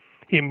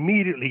 He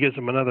immediately gives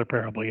them another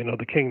parable.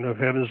 The kingdom of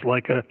heaven is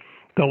like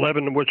the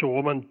leaven which a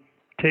woman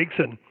takes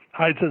and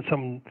hides in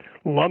some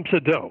lumps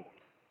of dough.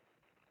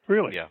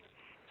 Really? Yeah.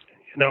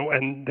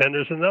 And then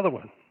there's another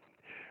one.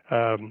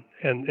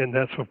 And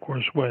that's, of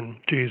course, when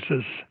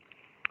Jesus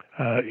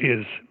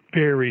is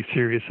very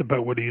serious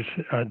about what he's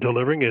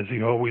delivering, as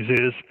he always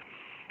is.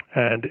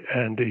 And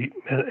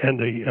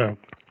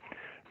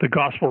the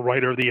gospel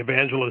writer, the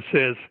evangelist,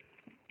 says,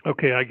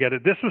 okay, I get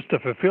it. This was to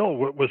fulfill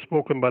what was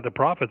spoken by the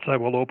prophets. I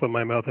will open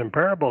my mouth in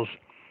parables.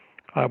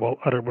 I will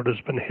utter what has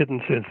been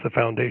hidden since the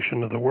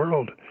foundation of the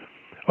world.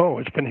 Oh,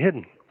 it's been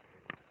hidden.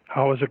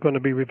 How is it going to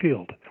be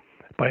revealed?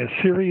 By a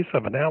series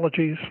of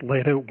analogies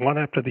laid out one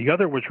after the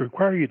other, which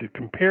require you to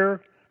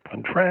compare,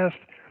 contrast,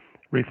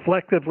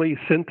 reflectively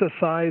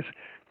synthesize,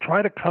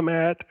 try to come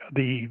at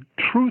the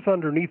truth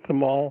underneath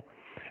them all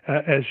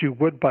as you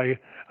would by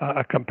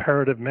a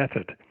comparative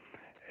method.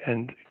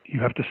 And you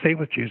have to stay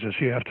with Jesus.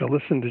 You have to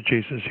listen to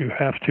Jesus. You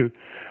have to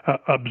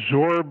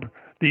absorb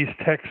these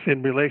texts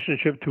in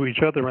relationship to each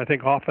other. I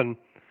think often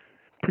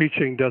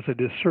preaching does a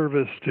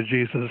disservice to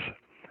Jesus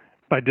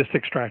by just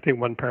extracting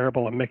one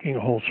parable and making a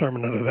whole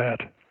sermon out of that.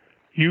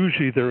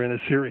 Usually they're in a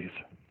series.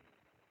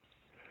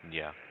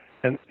 Yeah.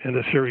 And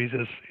the series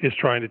is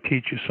trying to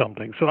teach you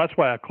something. So that's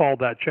why I called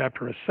that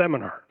chapter a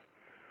seminar.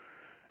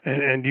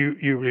 And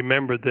you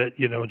remember that,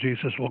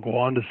 Jesus will go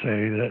on to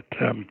say that,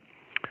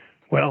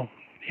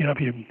 if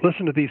you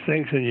listen to these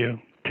things and you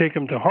take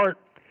them to heart,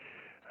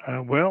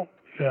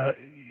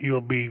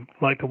 you'll be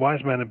like the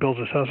wise man that builds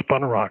his house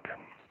upon a rock.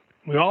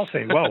 We all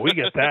say, well, we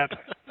get that.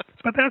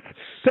 But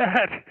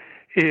that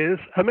is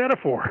a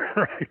metaphor,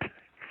 right?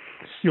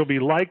 You'll be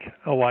like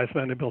a wise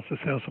man that builds his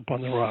house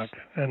upon the rock,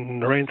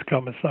 and the rains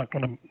come, it's not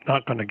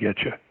going to get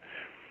you.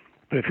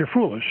 But if you're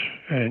foolish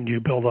and you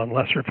build on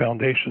lesser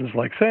foundations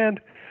like sand,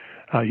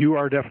 you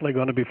are definitely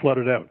going to be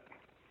flooded out.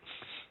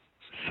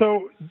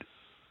 So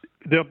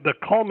the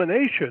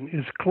culmination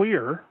is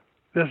clear.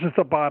 This is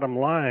the bottom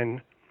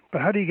line.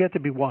 But how do you get to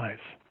be wise?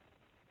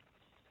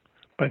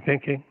 By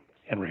thinking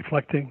and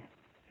reflecting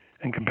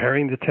and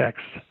comparing the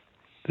text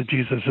that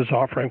Jesus is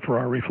offering for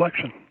our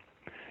reflection.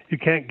 You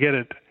can't get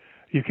it.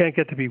 You can't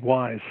get to be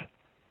wise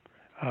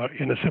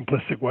in a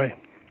simplistic way.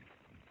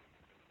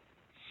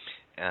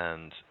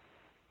 And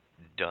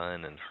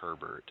Dunn and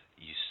Herbert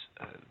use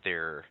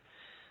their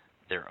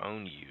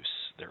own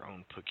use, their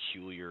own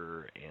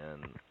peculiar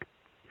and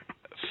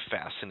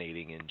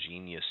fascinating,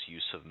 ingenious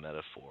use of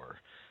metaphor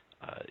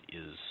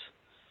is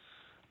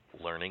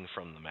learning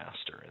from the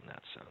master in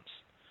that sense.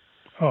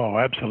 Oh,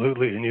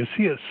 absolutely. And you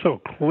see it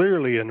so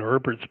clearly in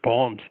Herbert's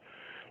poems,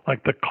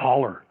 like The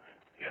Collar,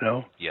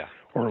 Yeah.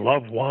 Or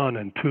Love 1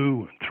 and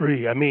 2 and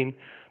 3. I mean,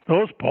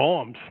 those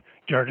poems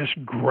are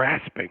just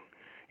grasping,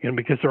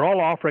 because they're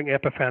all offering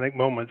epiphanic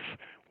moments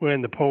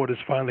when the poet is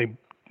finally,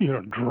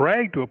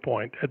 dragged to a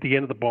point at the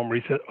end of the poem where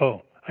he said,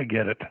 oh, I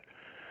get it.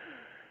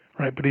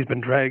 Right? But he's been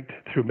dragged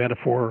through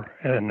metaphor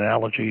and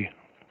analogy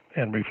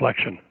and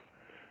reflection.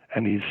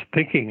 And he's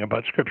thinking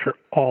about Scripture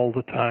all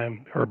the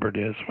time, Herbert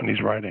is, when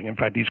he's writing. In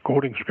fact, he's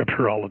quoting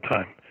Scripture all the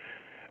time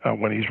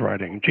when he's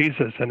writing.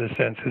 Jesus, in a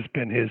sense, has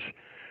been his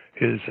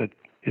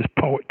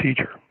poet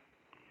teacher.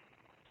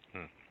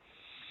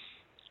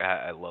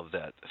 I love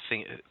that.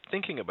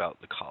 Thinking about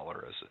The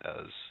Collar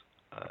as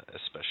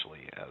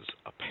especially as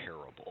a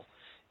parable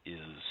is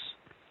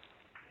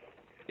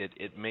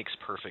it makes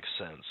perfect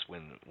sense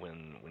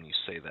when you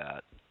say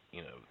that,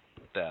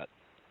 that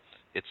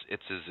it's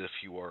as if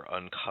you are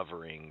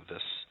uncovering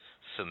this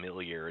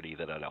familiarity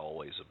that I'd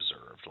always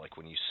observed. Like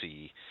when you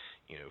see,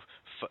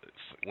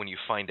 when you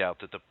find out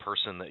that the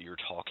person that you're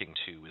talking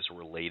to is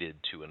related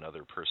to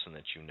another person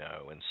that you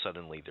know, and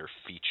suddenly their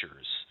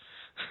features,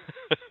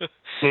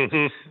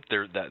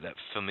 that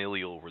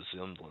familial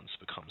resemblance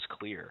becomes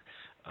clear.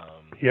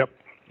 Yep.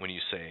 When you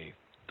say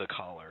The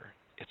Collar,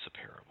 it's a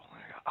parable. I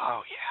go,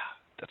 oh yeah,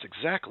 that's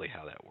exactly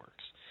how that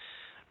works.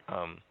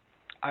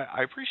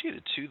 I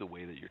appreciated too the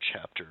way that your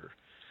chapter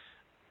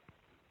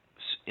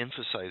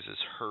emphasizes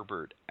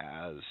Herbert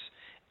as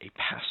a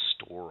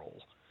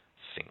pastoral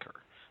thinker,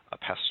 a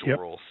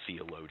pastoral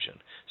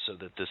theologian, so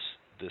that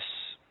this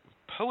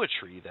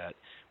poetry that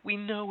we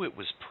know it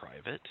was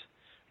private,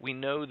 we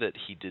know that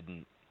he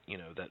didn't,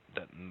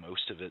 that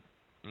most of it,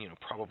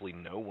 probably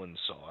no one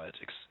saw it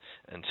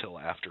until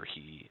after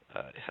he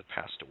had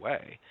passed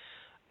away,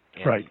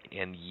 and, right?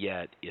 And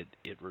yet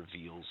it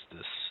reveals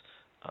this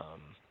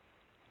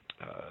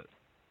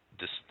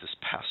this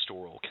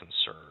pastoral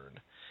concern.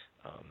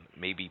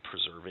 Maybe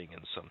preserving in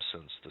some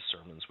sense the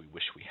sermons we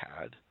wish we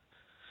had.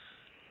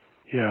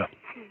 Yeah,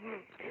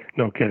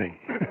 no kidding.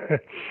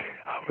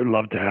 I would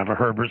love to have a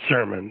Herbert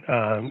sermon.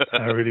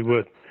 I really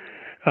would.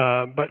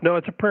 But no,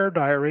 it's a prayer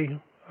diary,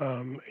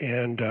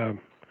 and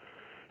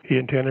he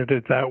intended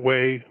it that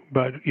way.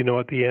 But,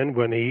 at the end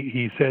when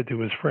he said to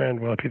his friend,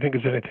 well, if you think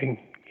there's anything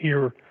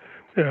here,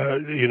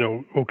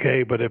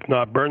 okay, but if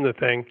not, burn the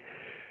thing.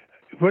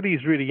 What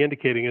he's really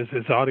indicating is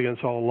his audience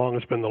all along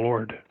has been the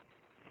Lord.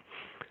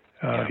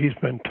 He's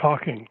been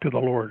talking to the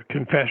Lord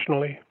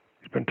confessionally.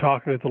 He's been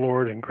talking to the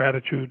Lord in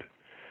gratitude.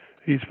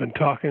 He's been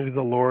talking to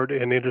the Lord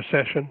in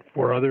intercession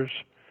for others.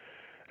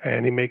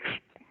 And he makes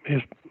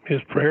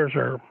his prayers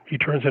he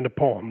turns into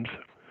poems.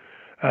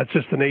 It's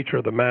just the nature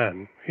of the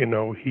man.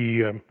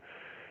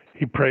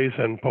 He prays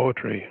in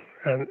poetry.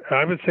 And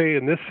I would say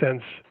in this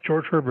sense,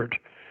 George Herbert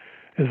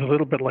is a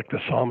little bit like the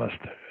psalmist.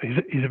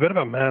 He's a bit of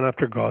a man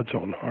after God's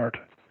own heart.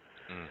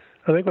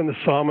 I think when the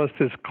psalmist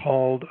is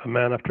called a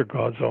man after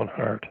God's own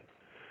heart,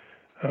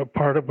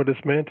 part of what is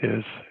meant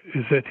is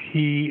that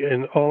he,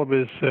 in all of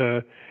his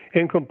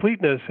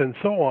incompleteness and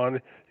so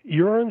on,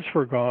 yearns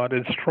for God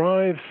and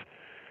strives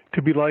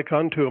to be like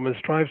unto him and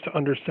strives to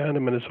understand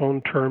him in his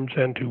own terms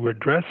and to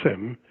address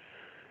him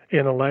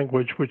in a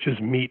language which is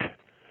meet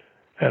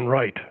and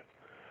right.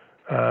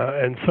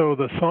 And so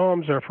the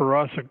Psalms are for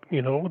us,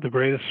 the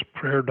greatest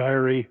prayer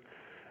diary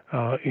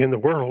in the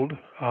world,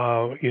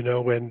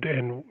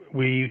 and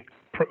we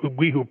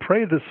who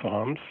pray the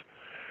Psalms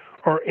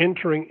are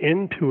entering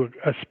into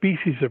a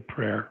species of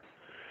prayer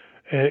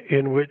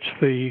in which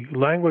the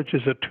language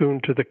is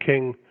attuned to the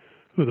King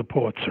who the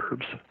poet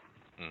serves.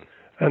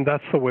 And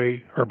that's the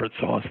way Herbert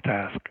saw his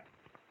task.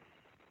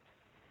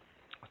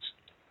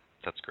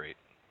 That's great.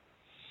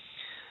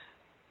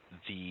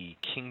 The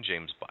King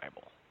James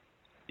Bible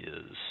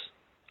is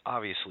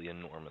obviously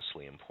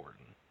enormously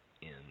important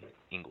in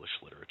English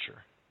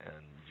literature.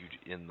 And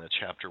in the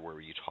chapter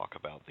where you talk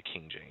about the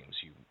King James,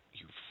 you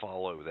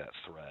follow that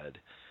thread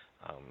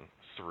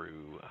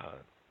through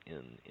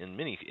in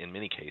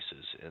many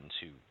cases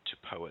into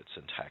poets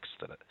and texts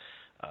that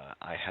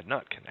I had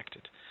not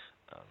connected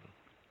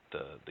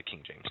the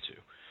King James to.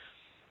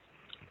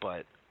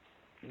 But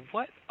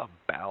what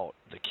about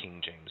the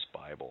King James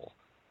Bible?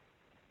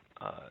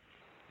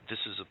 This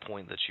is a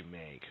point that you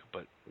make,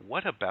 but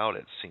what about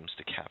it seems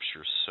to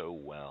capture so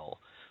well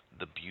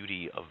the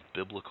beauty of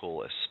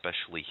biblical,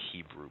 especially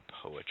Hebrew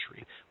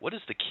poetry? What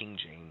does the King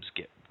James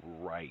get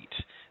right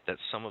that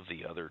some of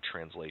the other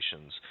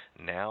translations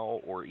now,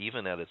 or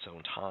even at its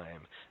own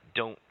time,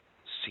 don't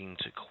seem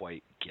to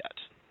quite get?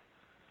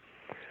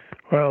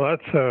 Well,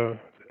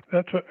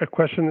 that's a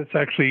question that's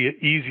actually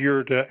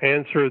easier to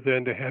answer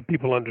than to have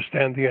people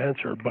understand the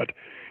answer. But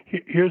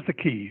here's the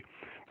key.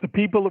 The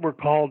people that were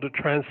called to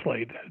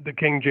translate the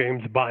King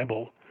James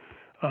Bible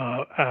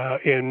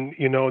in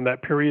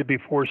that period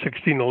before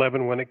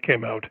 1611 when it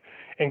came out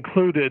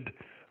included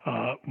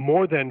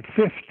more than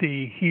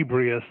 50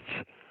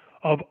 Hebraists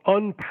of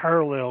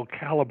unparalleled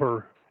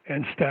caliber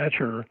and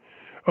stature.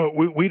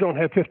 We don't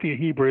have 50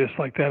 Hebraists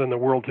like that in the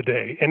world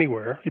today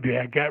anywhere. If you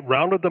had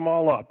rounded them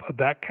all up, of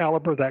that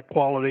caliber, that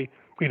quality,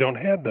 we don't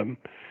have them.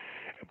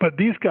 But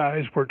these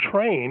guys were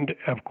trained,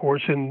 of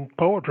course, in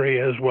poetry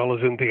as well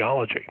as in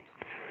theology.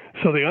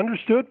 So they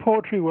understood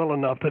poetry well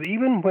enough that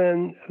even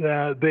when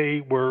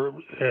they were,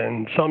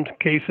 in some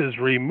cases,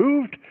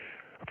 removed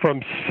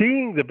from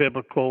seeing the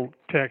biblical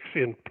text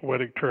in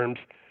poetic terms,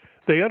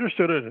 they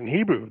understood it in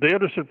Hebrew. They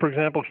understood, for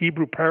example,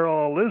 Hebrew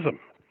parallelism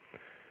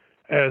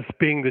as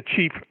being the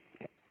chief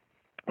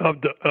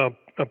of the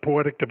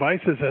poetic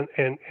devices,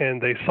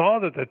 and they saw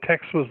that the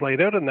text was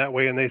laid out in that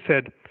way, and they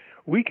said,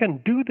 we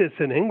can do this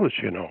in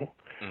English,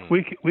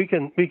 We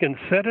can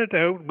set it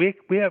out.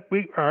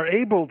 We are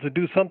able to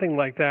do something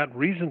like that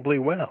reasonably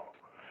well.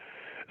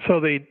 So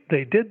they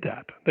did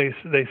that. They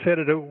set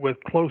it out with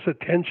close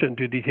attention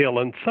to detail,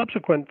 and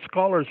subsequent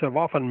scholars have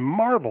often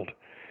marveled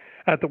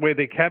at the way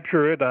they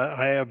capture it.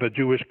 I have a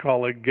Jewish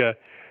colleague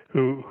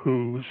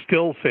who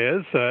still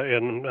says,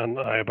 and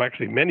I have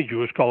actually many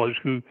Jewish colleagues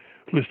who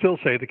still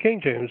say the King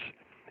James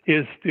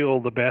is still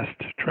the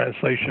best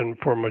translation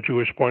from a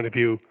Jewish point of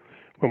view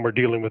when we're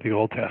dealing with the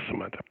Old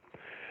Testament,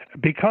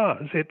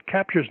 because it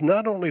captures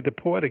not only the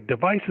poetic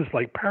devices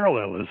like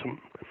parallelism,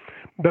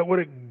 but what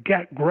it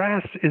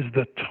grasps is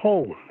the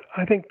tone.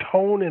 I think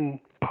tone in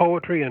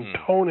poetry and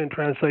tone in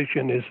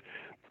translation is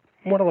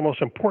one of the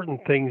most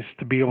important things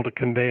to be able to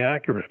convey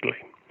accurately.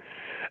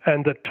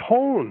 And the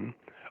tone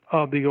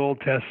of the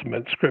Old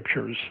Testament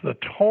scriptures, the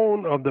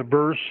tone of the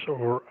verse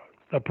or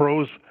the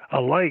prose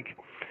alike,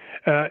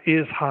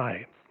 is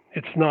high.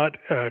 It's not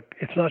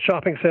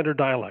shopping center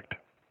dialect.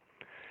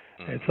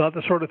 It's not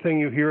the sort of thing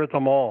you hear at the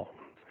mall.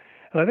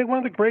 And I think one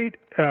of the great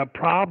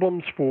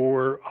problems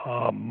for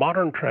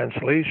modern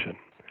translation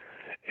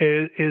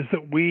is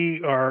that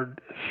we are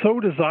so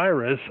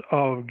desirous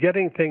of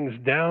getting things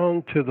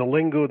down to the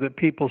lingo that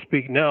people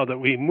speak now that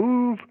we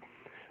move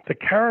the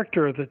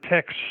character of the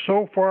text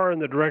so far in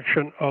the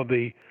direction of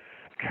the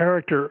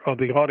character of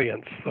the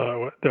audience,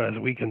 as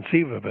we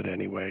conceive of it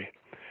anyway,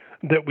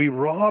 that we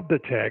rob the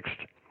text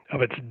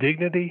of its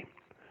dignity,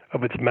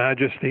 of its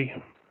majesty.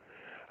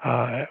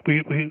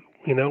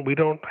 We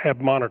don't have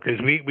monarchies.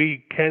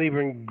 We can't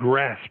even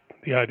grasp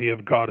the idea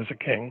of God as a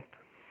king.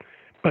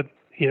 But,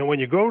 when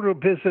you go to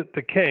visit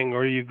the king,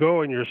 or you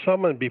go and you're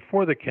summoned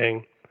before the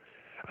king,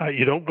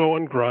 you don't go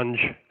in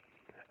grunge,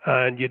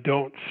 and you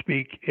don't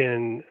speak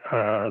in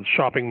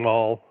shopping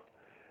mall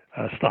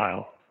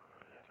style.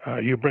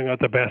 You bring out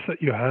the best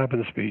that you have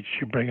in speech.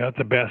 You bring out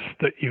the best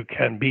that you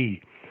can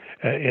be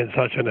in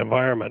such an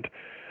environment.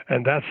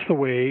 And that's the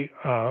way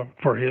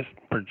for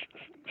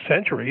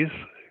centuries,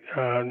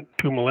 2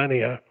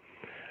 millennia,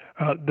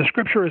 the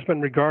scripture has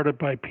been regarded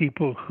by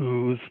people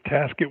whose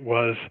task it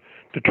was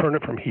to turn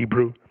it from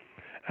Hebrew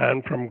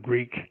and from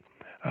Greek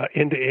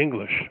into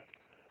English.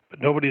 But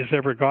nobody has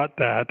ever got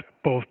that,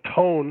 both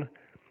tone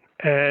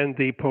and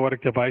the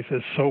poetic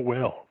devices, so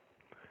well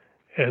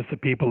as the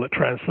people that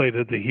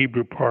translated the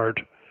Hebrew part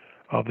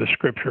of the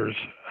scriptures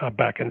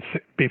back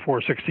before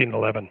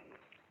 1611.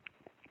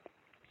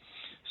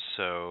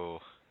 So,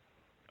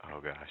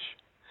 oh gosh.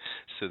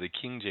 So the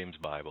King James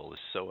Bible is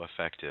so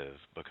effective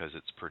because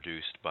it's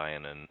produced by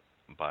an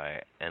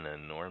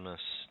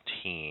enormous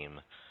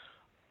team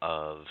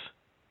of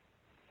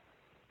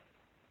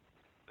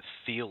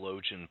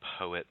theologian,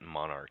 poet,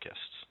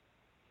 monarchists.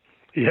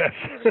 Yes.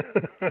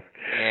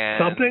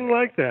 Something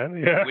like that,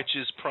 yeah. Which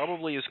is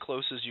probably as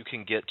close as you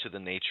can get to the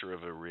nature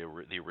of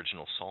the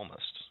original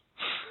psalmist.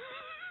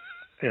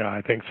 Yeah,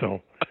 I think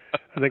so.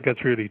 I think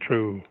that's really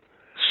true.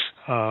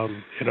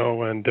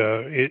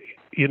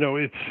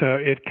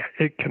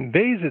 It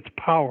conveys its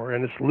power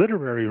and its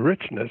literary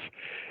richness,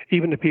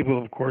 even to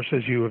people, of course,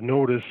 as you have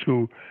noticed,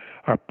 who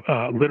are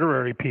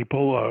literary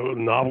people,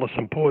 novelists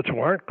and poets who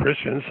aren't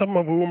Christians, some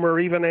of whom are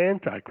even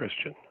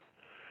anti-Christian.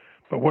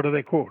 But what do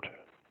they quote?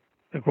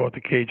 They quote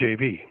the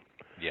KJV.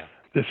 Yeah.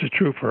 This is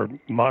true for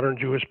modern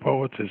Jewish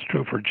poets. It's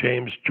true for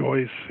James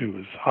Joyce, who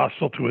is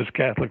hostile to his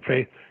Catholic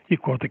faith. You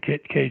quote the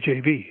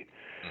KJV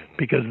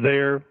because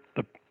they're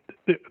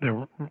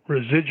the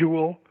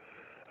residual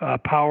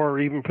power,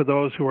 even for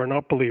those who are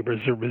not believers,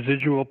 the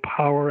residual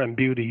power and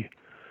beauty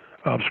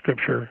of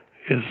Scripture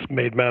is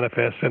made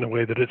manifest in a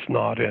way that it's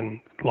not in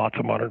lots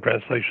of modern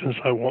translations.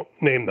 I won't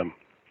name them.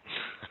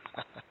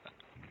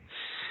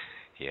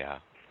 Yeah.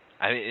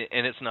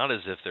 And it's not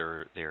as if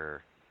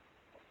they're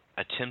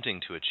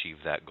attempting to achieve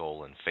that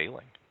goal and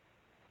failing.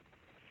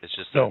 It's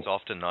just that it's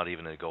often not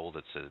even a goal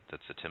that's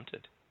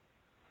attempted.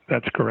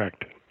 That's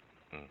correct.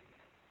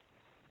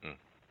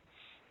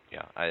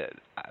 Yeah, I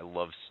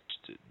love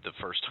the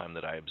first time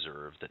that I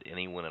observed that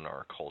anyone in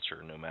our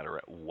culture, no matter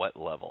at what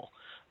level,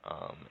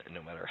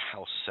 no matter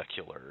how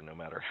secular, no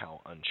matter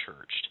how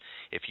unchurched,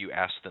 if you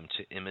ask them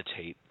to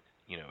imitate,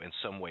 in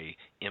some way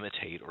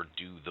imitate or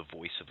do the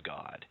voice of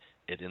God,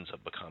 it ends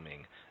up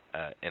becoming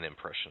an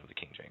impression of the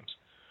King James.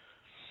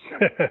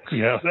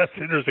 Yeah, that's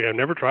interesting. I've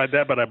never tried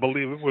that, but I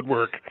believe it would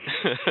work.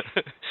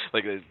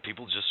 Like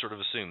people just sort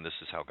of assume this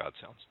is how God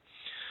sounds.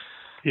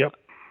 Yep.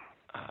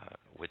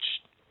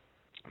 Which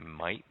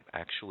might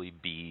actually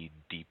be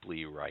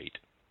deeply right.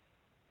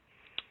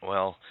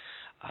 Well,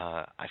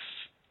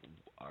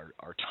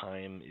 our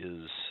time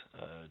is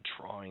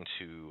drawing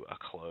to a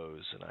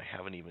close, and I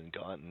haven't even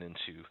gotten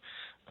into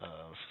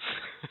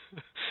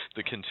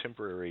the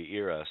contemporary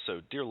era.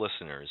 So, dear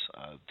listeners,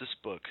 this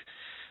book,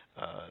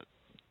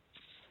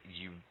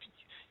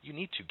 you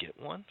need to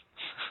get one.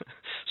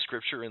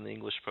 Scripture in the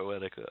English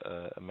Poetic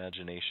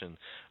Imagination.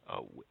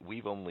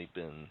 We've only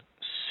been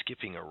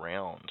skipping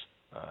around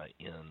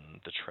in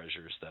the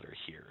treasures that are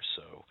here.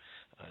 So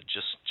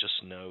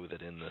just know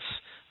that in this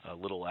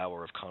little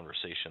hour of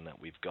conversation that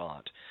we've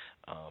got,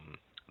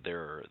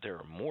 there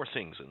are more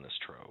things in this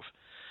trove.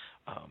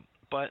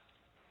 But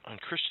on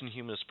Christian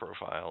Humanist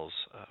Profiles,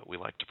 we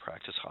like to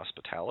practice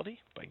hospitality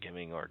by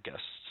giving our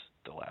guests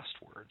the last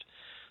word.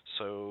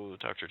 So,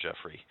 Dr.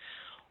 Jeffrey,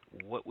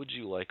 what would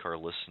you like our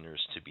listeners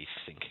to be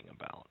thinking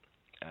about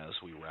as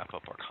we wrap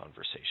up our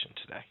conversation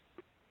today?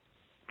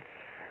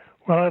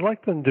 Well, I'd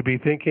like them to be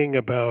thinking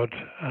about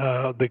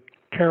the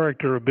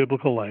character of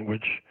biblical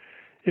language.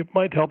 It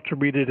might help to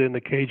read it in the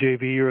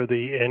KJV or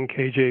the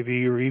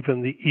NKJV or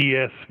even the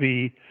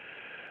ESV,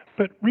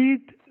 but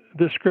read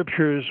the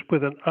scriptures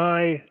with an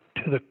eye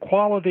to the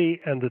quality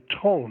and the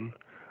tone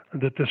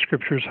that the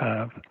scriptures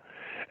have.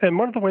 And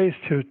one of the ways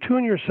to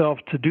tune yourself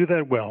to do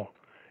that well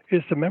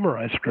is to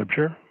memorize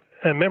scripture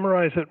and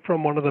memorize it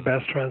from one of the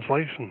best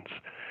translations.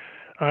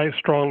 I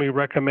strongly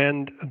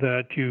recommend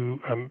that you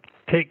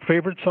take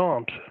favorite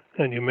Psalms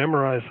and you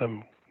memorize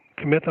them,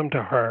 commit them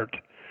to heart.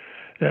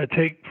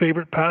 Take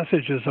favorite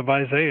passages of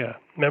Isaiah,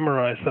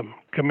 memorize them,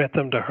 commit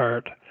them to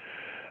heart.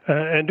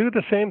 And do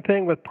the same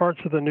thing with parts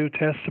of the New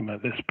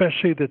Testament,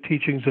 especially the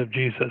teachings of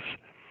Jesus.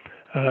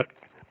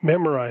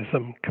 Memorize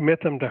them,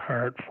 commit them to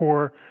heart,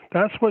 for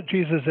that's what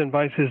Jesus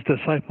invites his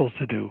disciples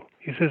to do.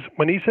 He says,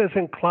 when he says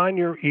incline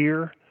your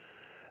ear,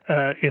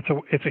 it's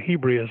a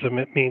Hebraism.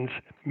 It means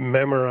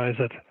memorize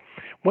it.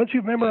 Once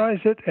you've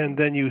memorized it and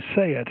then you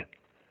say it,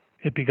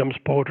 it becomes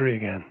poetry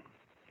again.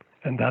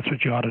 And that's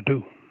what you ought to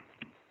do.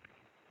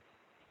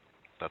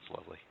 That's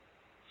lovely.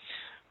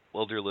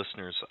 Well, dear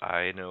listeners,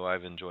 I know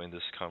I've enjoyed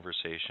this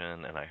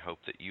conversation, and I hope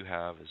that you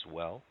have as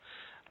well.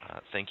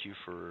 Thank you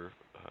for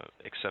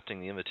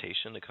accepting the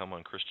invitation to come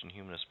on Christian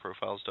Humanist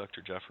Profiles,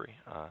 Dr. Jeffrey.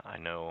 I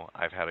know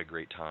I've had a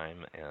great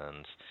time,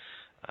 and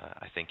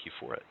I thank you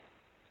for it.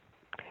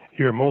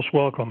 You're most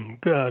welcome.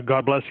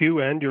 God bless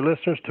you and your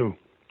listeners, too.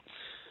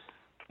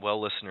 Well,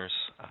 listeners,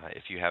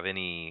 if you have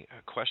any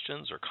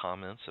questions or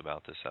comments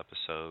about this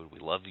episode, we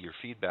love your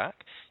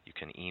feedback. You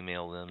can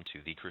email them to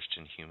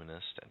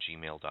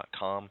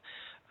thechristianhumanist@gmail.com.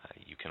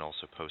 You can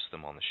also post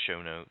them on the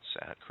show notes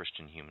at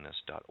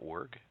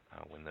christianhumanist.org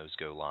when those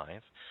go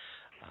live.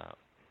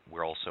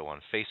 We're also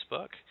on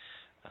Facebook.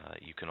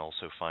 You can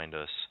also find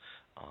us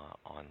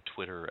on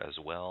Twitter as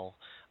well,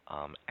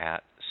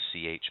 at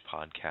CH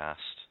Podcast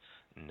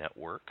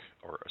Network,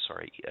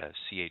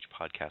 CH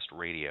Podcast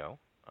Radio,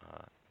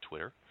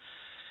 Twitter.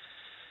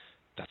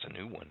 That's a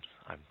new one.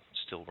 I'm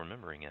still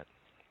remembering it.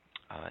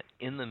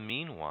 In the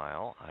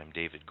meanwhile, I'm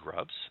David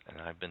Grubbs,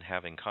 and I've been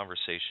having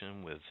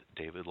conversation with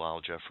David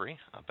Lyle Jeffrey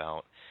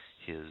about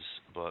his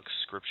book,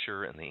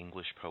 Scripture and the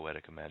English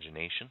Poetic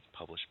Imagination,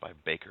 published by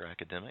Baker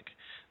Academic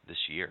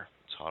this year.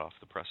 It's hot off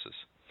the presses.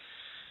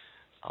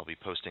 I'll be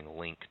posting a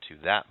link to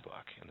that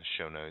book in the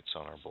show notes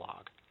on our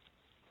blog.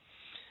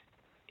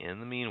 In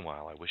the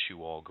meanwhile, I wish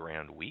you all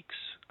grand weeks.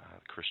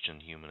 Christian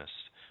Humanist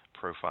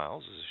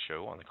Profiles is a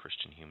show on the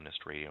Christian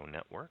Humanist Radio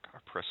Network.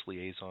 Our press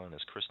liaison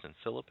is Kristen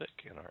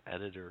Philippic, and our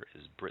editor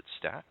is Britt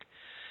Stack.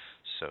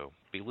 So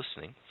be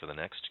listening for the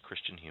next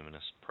Christian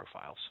Humanist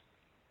Profiles.